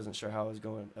I wasn't sure how I was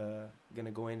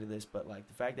gonna go into this, but like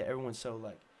the fact that everyone's so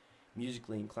like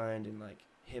musically inclined and like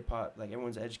hip hop, like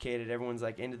everyone's educated, everyone's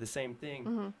like into the same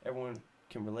thing. Everyone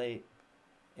can relate.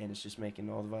 And it's just making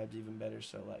all the vibes even better.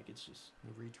 So like it's just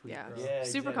retweet. Yeah, bro. super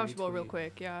exactly. Comfortable, retweet. Real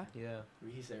quick. Yeah.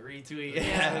 He said retweet.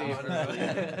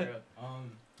 Yeah.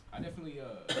 I definitely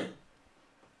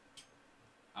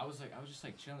I was just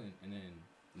like chilling, and then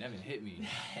Nevin hit me.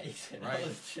 He said right? I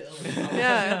was chilling.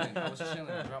 I was chilling.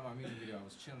 I dropped my music video. I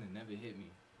was chilling. Nevin hit me,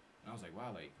 and I was like,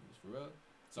 wow, like it's for real.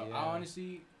 So I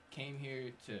honestly came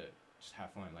here to just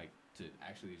have fun, like to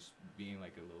actually just being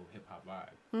like a little hip hop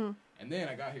vibe. And then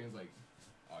I got here and was like,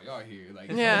 oh, y'all here, like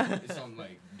it's something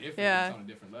like different. It's on a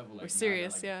different level. Like we're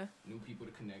serious, got, like, new people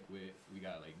to connect with. We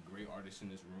got like great artists in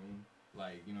this room.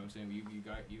 Like, you know what I'm saying? You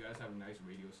guys have a nice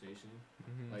radio station.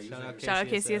 Like, shout out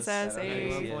KCSS.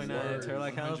 101.9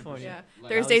 Turlock, California. Yeah.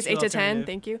 Like, Thursdays 8 to 10.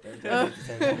 Thank you. For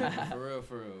real.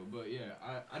 But yeah,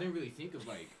 I didn't really think of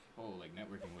like like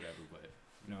networking whatever, but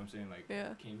you know what I'm saying? Like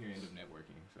came here and ended up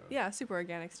networking. So yeah, super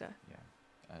organic stuff. Yeah.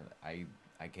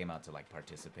 I came out to like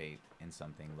participate in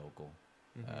something local.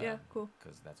 Yeah, cool.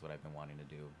 Because that's what I've been wanting to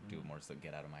do more so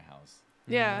get out of my house.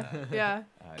 Yeah,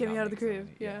 get me out of the crib.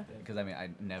 Yeah. Because I mean, I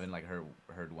never like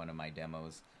heard one of my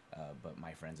demos, but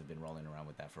my friends have been rolling around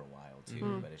with that for a while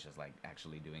too. But it's just like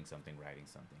actually doing something, writing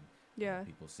something. Yeah.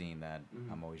 People seeing that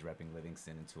I'm always repping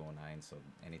Livingston and 209, so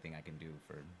anything I can do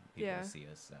for people to see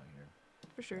us out here.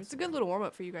 For sure, it's a good little warm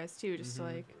up for you guys too, just to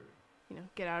like, you know,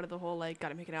 get out of the whole like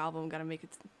gotta make an album, gotta make a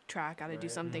track, gotta do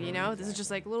something. You know, this is just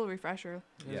like a little refresher.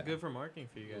 It's good for marketing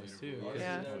for you guys too.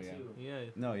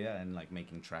 No, and like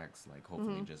making tracks, like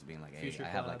hopefully just being like, hey, I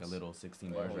have like a little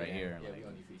 16 bars right here. Yeah, like,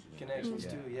 connections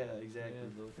too. Yeah, exactly.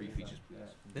 Free features,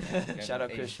 please. Shout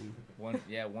out Christian.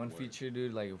 One feature,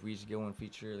 dude. Like if we just get one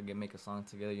feature, like, make a song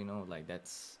together, you know, like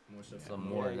that's that's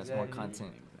more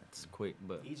content. That's quick,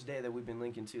 but each day that we've been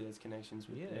linking to, that's connections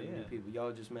with new people.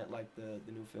 Y'all just met like the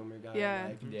new filmer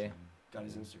guy. Got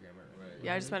his Instagram right.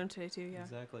 Yeah, I just met him today too. Yeah.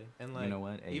 Exactly. And like, you know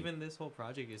what? Even this whole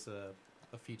project is a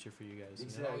feature for you guys.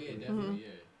 Exactly. You know? Oh yeah, definitely.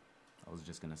 I was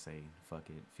just gonna say, fuck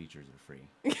it, features are free.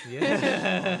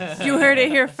 You heard it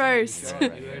here first.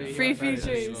 Free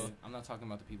features. I'm not talking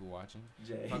about the people watching.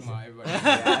 Jay. I'm talking about everybody.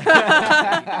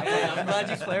 I'm glad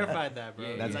you clarified that,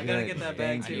 bro. That's I gotta get that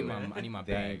bag too. I need my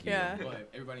bag. Yeah. But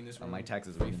everybody in this room. My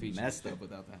taxes would be messed up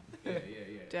without that.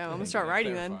 Yeah. Damn, I'm gonna start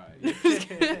writing then.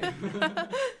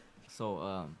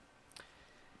 So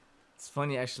it's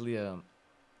funny actually. It's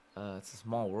a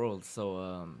small world.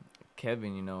 So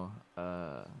Kevin, you know,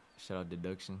 shout out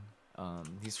Deduction.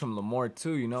 He's from Lemoore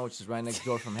too, you know, which is right next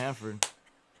door from Hanford.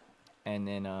 And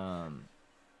then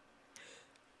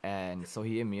and so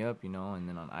he hit me up, you know, and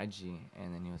then on IG,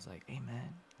 and then he was like, "Hey man,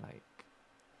 like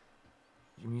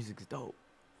your music's dope."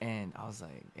 And I was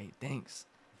like, "Hey, thanks."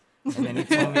 And then he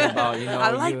told me about, you know,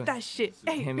 I like that shit.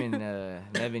 Him and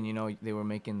Nevin, you know, they were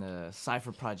making the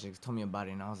Cypher projects. Told me about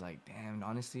it, and I was like, "Damn,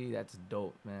 honestly, that's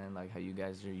dope, man. Like how you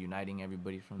guys are uniting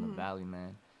everybody from the valley,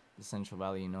 man, the Central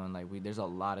Valley, you know, and like there's a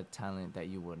lot of talent that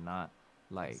you would not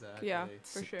like,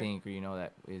 for sure, think, or you know,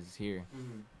 that is here,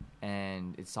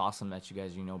 and it's awesome that you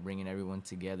guys, you know, bringing everyone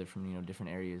together from, you know,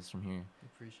 different areas from here,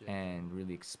 and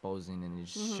really exposing and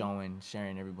just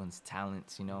sharing everyone's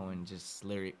talents, you know, and just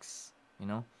lyrics, you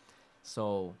know."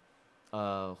 So,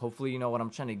 hopefully, you know, what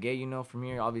I'm trying to get, you know, from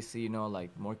here, obviously, you know,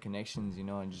 like more connections, you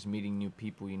know, and just meeting new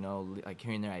people, you know, like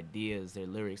hearing their ideas, their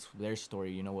lyrics, their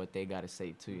story, you know, what they got to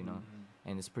say too, you know,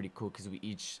 and it's pretty cool because we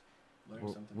each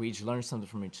learn something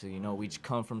from each other, you know, we each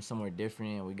come from somewhere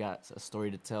different, and we got a story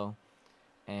to tell,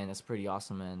 and that's pretty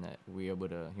awesome, man, that we're able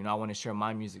to, you know, I want to share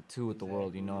my music too with the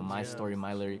world, you know, my story,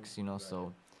 my lyrics, you know,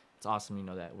 so it's awesome, you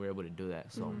know, that we're able to do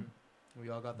that, so. We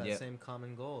all got that same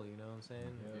common goal, you know what I'm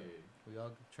saying? We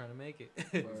all trying to make it.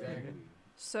 Exactly.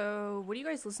 So, what do you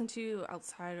guys listen to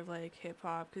outside of like hip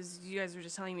hop? Because you guys were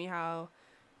just telling me how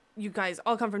you guys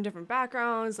all come from different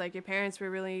backgrounds. Like your parents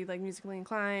were really like musically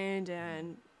inclined,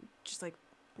 and just like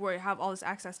where you have all this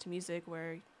access to music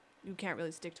where you can't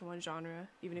really stick to one genre,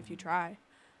 even if you try.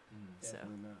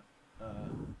 Definitely not.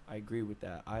 I agree with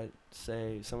that. I'd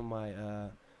say some of my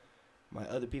my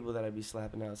other people that I'd be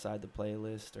slapping outside the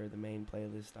playlist or the main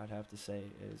playlist, I'd have to say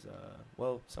is,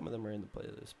 well, some of them are in the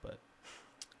playlist, but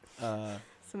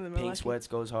some of them Pink Sweats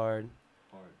goes hard.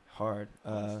 Hard.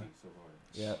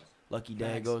 Yeah. Lucky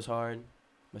Day goes hard.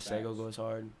 Masego goes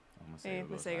hard.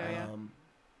 Masego, yeah.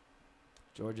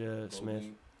 Georgia Smith.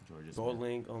 Gold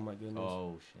Link, oh my goodness.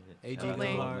 Oh shit. AG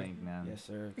Link, man. Yes,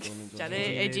 sir. Shout out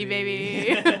AG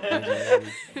baby.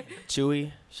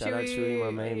 Chewy. Shout out Chewy,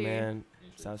 my main man.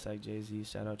 Southside Jay-Z,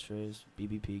 shout out Triz,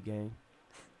 BBP gang.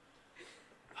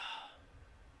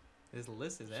 This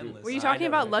list is endless. Were you talking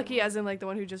about Lucky as in like the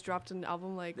one who just dropped an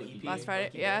album like last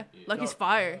Friday? Yeah. Lucky's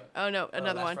fire. Oh no,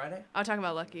 another one. Friday? I'm talking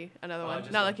about Lucky. Another one.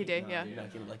 Not Lucky Day, yeah.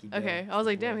 Lucky Day. Okay. I was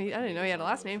like, damn, I didn't know he had a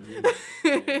last name.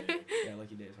 Yeah,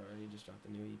 Lucky Day is hard. He just dropped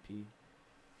a new EP.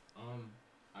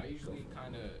 I usually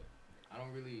I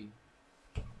don't really,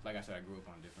 like I said, I grew up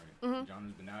on different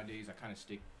genres, but nowadays I kind of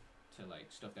stick to like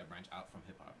stuff that branch out from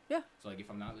hip hop. Yeah. So like if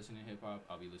I'm not listening to hip hop,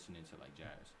 I'll be listening to like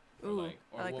jazz. Ooh,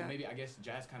 Or I like well, that. maybe I guess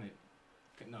jazz kind of.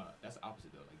 No, that's the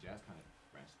opposite though. Like jazz kind of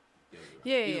branched the other way.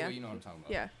 Yeah, Either yeah. way, you know what I'm talking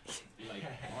about. Yeah. Like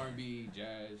R&B,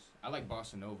 jazz. I like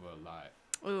bossa nova a lot.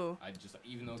 Ooh. I just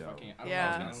even though if I can't, I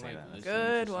Yeah. don't like listening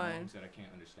Good to one. songs that I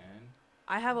can't understand.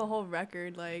 I have a whole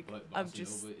record like But of bossa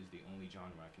just. nova is the only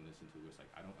genre I can listen to. Where it's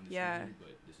like I don't understand Yeah. you,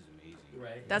 but this is amazing.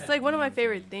 Right. That's like one of my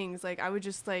favorite things. Like I would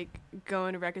just like go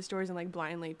into record stores and like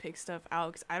blindly pick stuff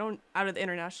out because I don't out of the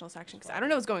international section because I don't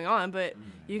know what's going on, but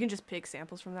you can just pick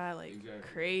samples from that like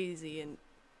crazy and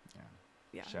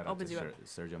yeah. Shout out to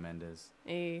Sergio Mendes.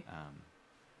 Hey.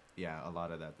 Yeah, a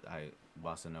lot of that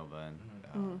bossa nova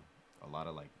and a lot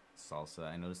of like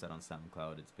salsa. I noticed that on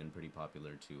SoundCloud it's been pretty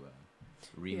popular to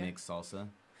remix salsa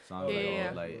songs,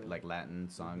 like Latin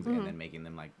songs, and then making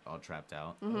them like all trapped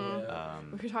out. We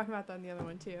were talking about that in the other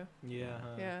one too.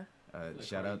 Yeah.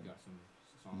 Shout out.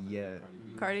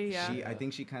 Cardi, yeah. I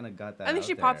think she kind of got that. I think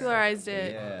she popularized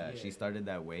it. Yeah, she started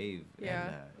that wave. Yeah.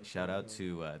 And, shout out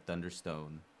to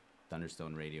Thunderstone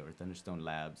Radio or Thunderstone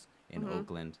Labs in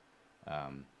Oakland.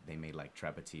 They made like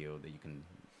Trapatillo that you can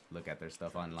look at their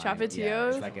stuff online. Trapatillo? Yeah,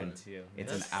 it's like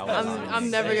it's an hour. I'm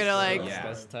never gonna like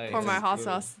pour my hot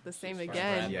sauce the same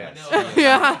again. Yeah.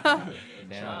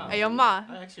 Hey, yo, ma,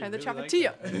 and the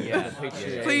Trapatillo. Yeah,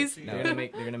 please. They're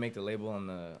gonna make the label on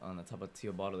the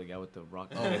Tapatio bottle. The guy with the rock,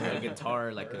 the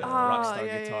guitar, like a rock star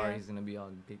guitar. Yeah. He's gonna be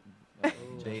all big.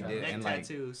 They did, and like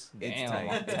tattoos.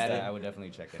 I would definitely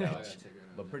check it out.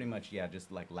 But pretty much, yeah,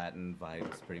 just like Latin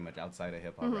vibes, pretty much outside of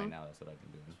hip hop right now. That's what I've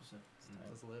been doing.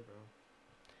 That's lit,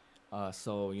 bro.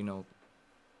 So you know,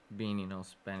 being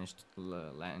Spanish,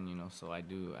 Latin, so I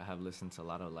have listened to a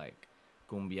lot of like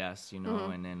cumbias,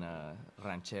 and then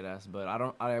rancheras. But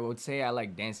I would say I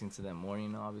like dancing to them more,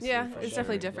 obviously. Yeah, it's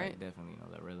definitely different. Yeah, definitely,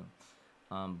 that rhythm.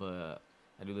 But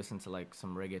I do listen to like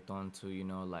some reggaeton too,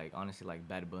 like honestly like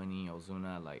Bad Bunny,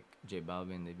 Ozuna, like J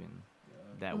Balvin. They've been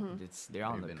they're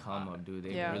on the come up, dude.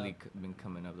 They've really been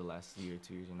coming up the last year,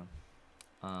 2 years,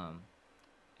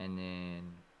 and then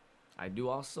I do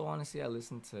also honestly I would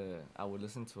listen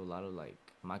to a lot of like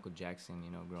Michael Jackson,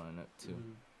 growing up too.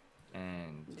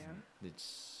 and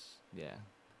it's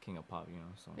king of pop, you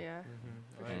know. So yeah.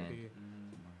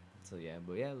 So yeah,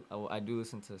 but yeah, I do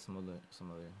listen to some other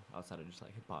outside of just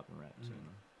like hip hop and rap. So, you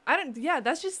know. I don't. Yeah,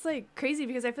 that's just like crazy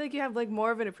because I feel like you have like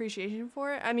more of an appreciation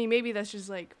for it. I mean, maybe that's just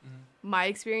like my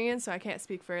experience, so I can't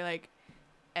speak for like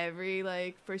every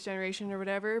like first generation or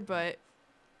whatever. But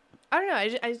I don't know.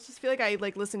 I just feel like I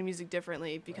like listen to music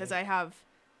differently because I have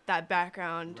that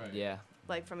background. Right. Yeah.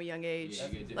 Like from a young age,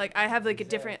 like I have like a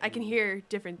different. I can hear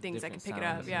different things. I can pick it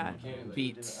up. Yeah.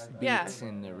 Beats.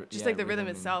 And just like the rhythm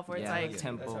itself, where it's like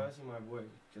tempo. That's how I see my boy,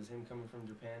 because him coming from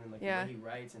Japan and like the way he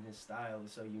writes and his style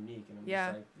is so unique, and I'm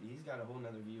just like, he's got a whole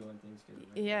nother view on things.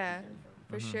 Like,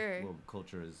 for sure. Well,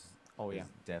 culture is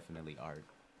definitely art.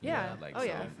 Yeah. Like,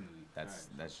 that's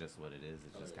just what it is.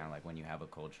 It's just kind of like when you have a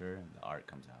culture, the art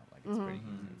comes out. Like it's pretty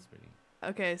easy. It's pretty.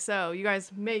 Okay, so you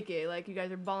guys make it. Like you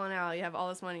guys are balling out. You have all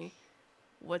this money.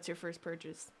 What's your first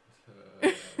purchase?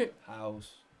 House.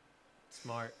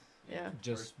 Smart. Yeah.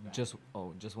 Just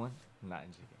one? Not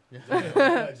just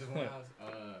one house.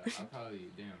 I'll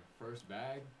probably first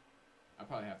bag. I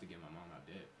probably have to get my mom out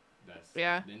debt. That's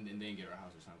then get her a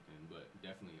house or something. But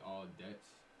definitely all debts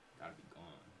gotta be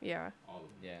gone. Yeah. All of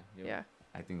them. Yeah.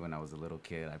 I think when I was a little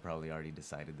kid, I probably already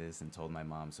decided this and told my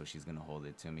mom, so she's gonna hold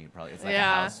it to me. Probably it's like a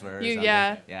house for her. Or something.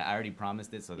 Yeah, I already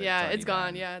promised it, so that it's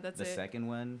gone. Yeah, that's it. The second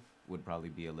one would probably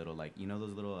be a little like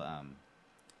those little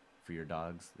for your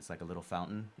dogs. It's like a little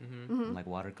fountain, and like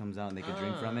water comes out and they can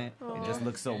drink from it. It just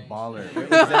looks so baller.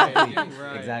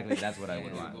 Exactly. That's what I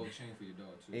would want. Gold chain for your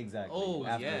dog too. Exactly. Oh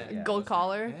yeah. Gold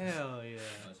collar. Hell yeah.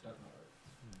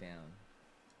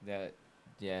 Damn.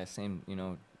 That same. You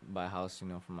know, buy a house. You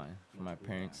know, for my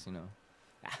parents. You know.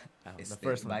 The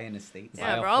first buy an estate.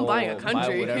 Yeah, bro, I'm buying a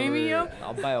country. You kidding me, yo?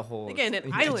 I'll buy a whole. Again, an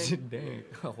island.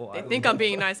 They think I'm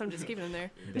being nice. I'm just keeping them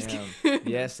there. Damn.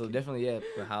 Yeah, so definitely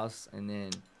the house, and then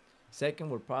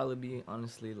second would probably be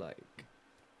honestly like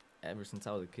ever since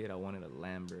I was a kid, I wanted a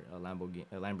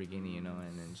Lamborghini, you know,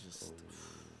 and then just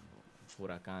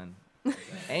Huracan.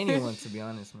 Anyone, to be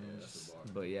honest, man.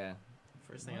 But yeah.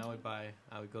 First thing I would buy,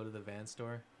 I would go to the van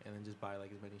store and then just buy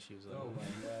like as many shoes. Oh my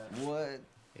god. What?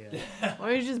 Yeah. Why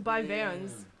don't you just buy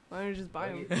Vans? Why don't you just buy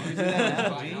them?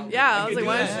 Yeah, I was like,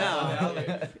 why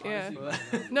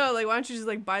don't No, like, why don't you just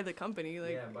like buy the company?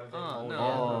 Like,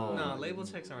 no, label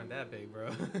checks aren't that big,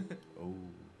 bro.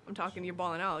 I'm talking, you're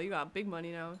balling out. You got big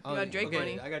money now. You got Drake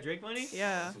money. I got Drake money?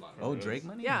 Yeah. Oh, Drake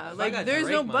money? Yeah, like there's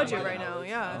no budget right now.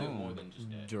 Yeah.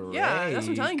 Yeah, that's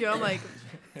what I'm telling you. I'm like,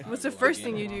 what's the first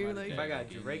thing you do? Like, if I got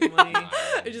Drake money,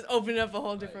 I just open up a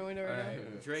whole different window right now.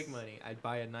 Drake money, I'd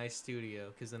buy a nice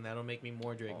studio because then that'll make me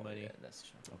more Drake money. Yeah, that's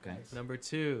true. Okay. Number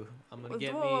 2, I'm gonna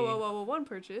get me. Whoa, one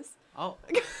purchase. Oh,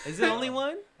 is it only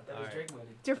one? I thought it was Drake money.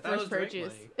 It's your first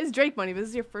purchase. It's Drake money, but this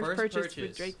is your first purchase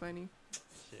with Drake money.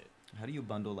 Shit. How do you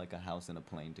bundle like a house and a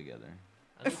plane together?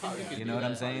 You know what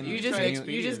I'm saying? You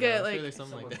just get like.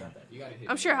 Something like that.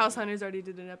 I'm sure House Hunters already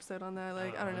did an episode on that.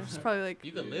 Like I don't know, it's probably like.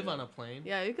 You could live on a plane.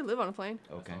 Yeah, you could live on a plane.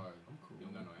 Okay.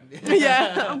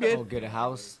 Yeah, I'm good. Oh, get a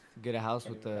house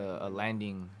with a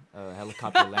landing,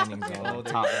 helicopter landing zone on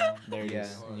top. There it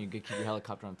is. And you keep your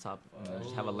helicopter on top. And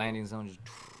just have a landing zone. Just.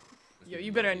 Yo,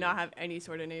 you better not have any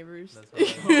sort of neighbors.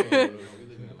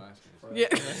 Yeah.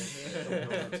 2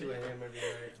 a.m. every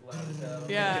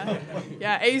night.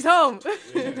 Yeah. A's home.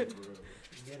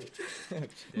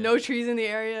 No trees in the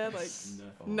area, like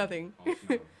nothing.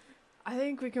 I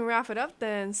think we can wrap it up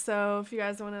then. So if you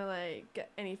guys want to like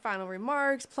get any final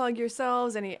remarks, plug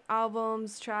yourselves, any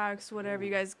albums, tracks, whatever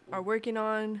you guys are working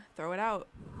on, throw it out.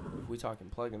 If we talking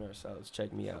plugging ourselves,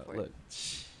 check me out. Look,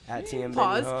 at TM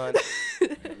Pause.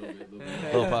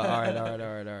 BennyHahn.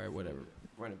 All right, whatever.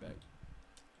 Run it back.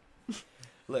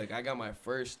 Look, I got my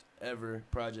first ever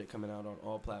project coming out on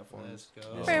all platforms. Let's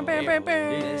go.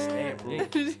 This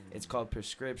April. It's called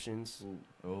Prescriptions.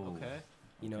 Oh. Okay.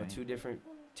 You know, two different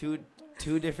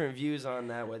views on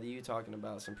that, whether you're talking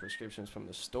about some prescriptions from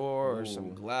the store or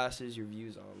some glasses, your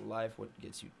views on life, what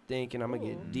gets you thinking. I'm going to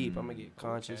get deep. I'm going to get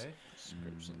conscious. Okay.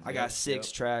 I got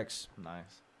 6 tracks.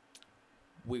 Nice.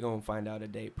 We're going to find out a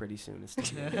date pretty soon. It's But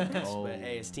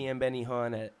hey, it's TM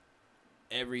BennyHahn at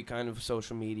every kind of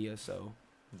social media, so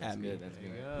that's good. There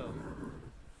you go.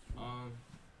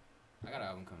 I got an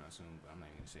album coming out soon, but I'm not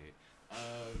even gonna say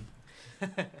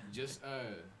it. Just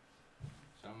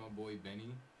shout out my boy Benny.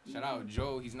 Shout out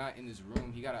Joe. He's not in this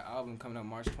room. He got an album coming out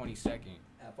March 22nd.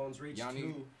 iPhones reach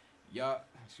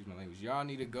excuse my language. Y'all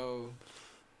need to go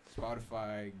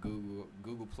Spotify,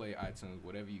 Google Play, iTunes,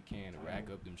 whatever you can to rack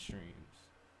up them streams.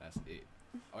 That's it.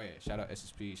 Oh yeah, shout out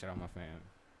SSP. Shout out my fam.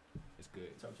 It's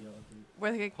good. Talk to y'all.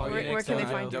 Where can they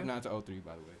find you? Dub9 to 03,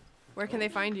 by the way. Where can they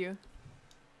find you?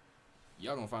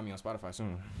 y'all gonna find me on Spotify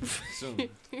soon. Soon.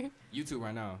 YouTube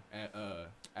right now.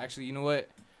 Actually, you know what?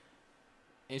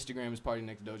 Instagram is Party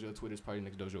Next Dojo. Twitter is Party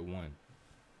Next Dojo 1.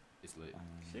 It's lit.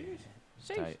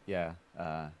 Tight. Yeah.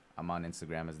 I'm on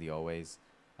Instagram as the always.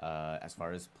 As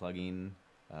far as plugging,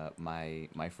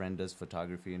 my friend does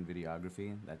photography and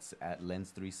videography. That's at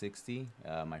Lens360.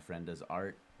 My friend does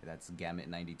art. That's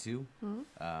Gamut92.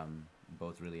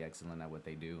 Both really excellent at what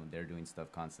they do. They're doing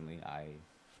stuff constantly.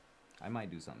 I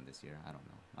might do something this year. I don't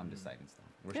know. I'm deciding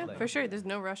stuff. Yeah, for sure. There's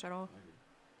no rush at all.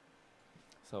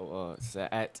 So it's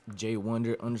at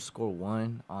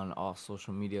jwonder_1 on all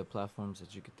social media platforms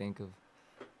that you could think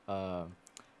of.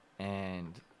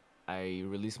 And I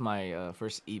released my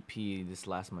first EP this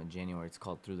last month, January. It's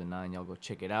called Through the Nine. Y'all go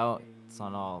check it out. It's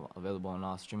available on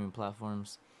all streaming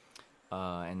platforms.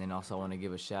 And then also I want to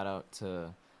give a shout out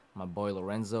to my boy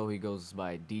Lorenzo. He goes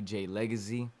by DJ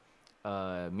Legacy.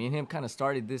 Me and him kind of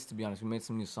started this, to be honest. We made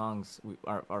some new songs.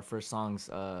 Our first songs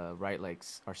right like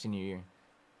our senior year.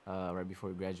 Right before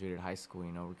we graduated high school,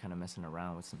 you know, we're kind of messing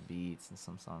around with some beats and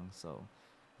some songs. So,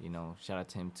 you know, shout out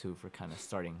to him too for kind of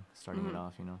starting it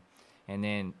off, you know. And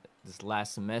then this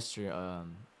last semester,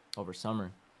 over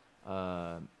summer,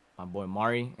 my boy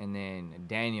Mari and then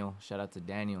Daniel, shout out to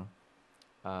Daniel,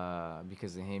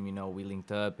 because of him, you know, we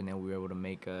linked up and then we were able to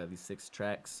make these 6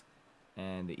 tracks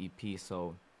and the EP.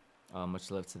 So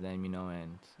much love to them, you know,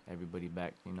 and everybody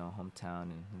back, you know, hometown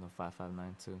and, you know,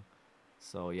 559 too.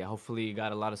 So, yeah, hopefully you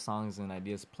got a lot of songs and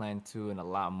ideas planned, too, and a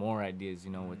lot more ideas, you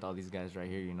know, with all these guys right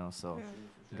here, you know. So,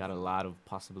 got a lot of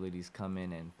possibilities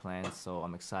coming and plans. So,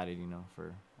 I'm excited, you know,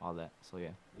 for all that. So, yeah.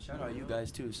 Shout out you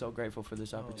guys, too. So grateful for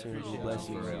this opportunity. Bless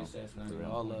you.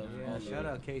 All love. Shout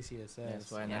out KCSS.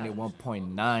 That's why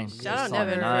 91.9. Shout out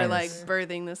Nevin for, like,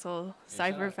 birthing this whole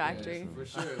Cypher factory. For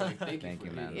sure. Like, thank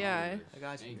you, man. Yeah. I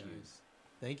got you guys.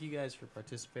 Thank you guys for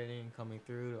participating and coming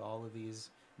through to all of these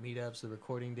meetups, the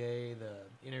recording day,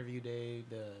 the interview day,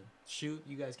 the shoot.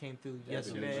 You guys came through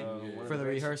yesterday for the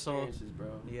rehearsal.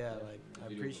 Bro. Yeah, like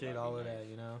I appreciate all of that,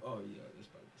 you know. Oh yeah, this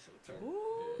about to be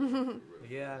so turn.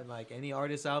 Yeah, like any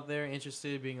artists out there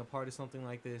interested in being a part of something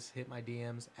like this, hit my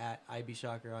DMs at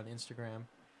IBShocker on Instagram.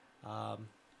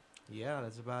 Yeah,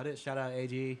 that's about it. Shout out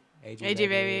AG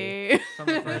baby. From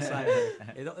the first Cypher.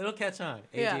 It'll catch on.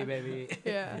 AG baby.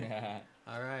 Yeah.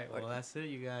 All right. Well, that's it,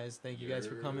 you guys. Thank you guys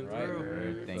for coming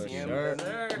through. Thank you.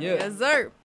 Yes, sir.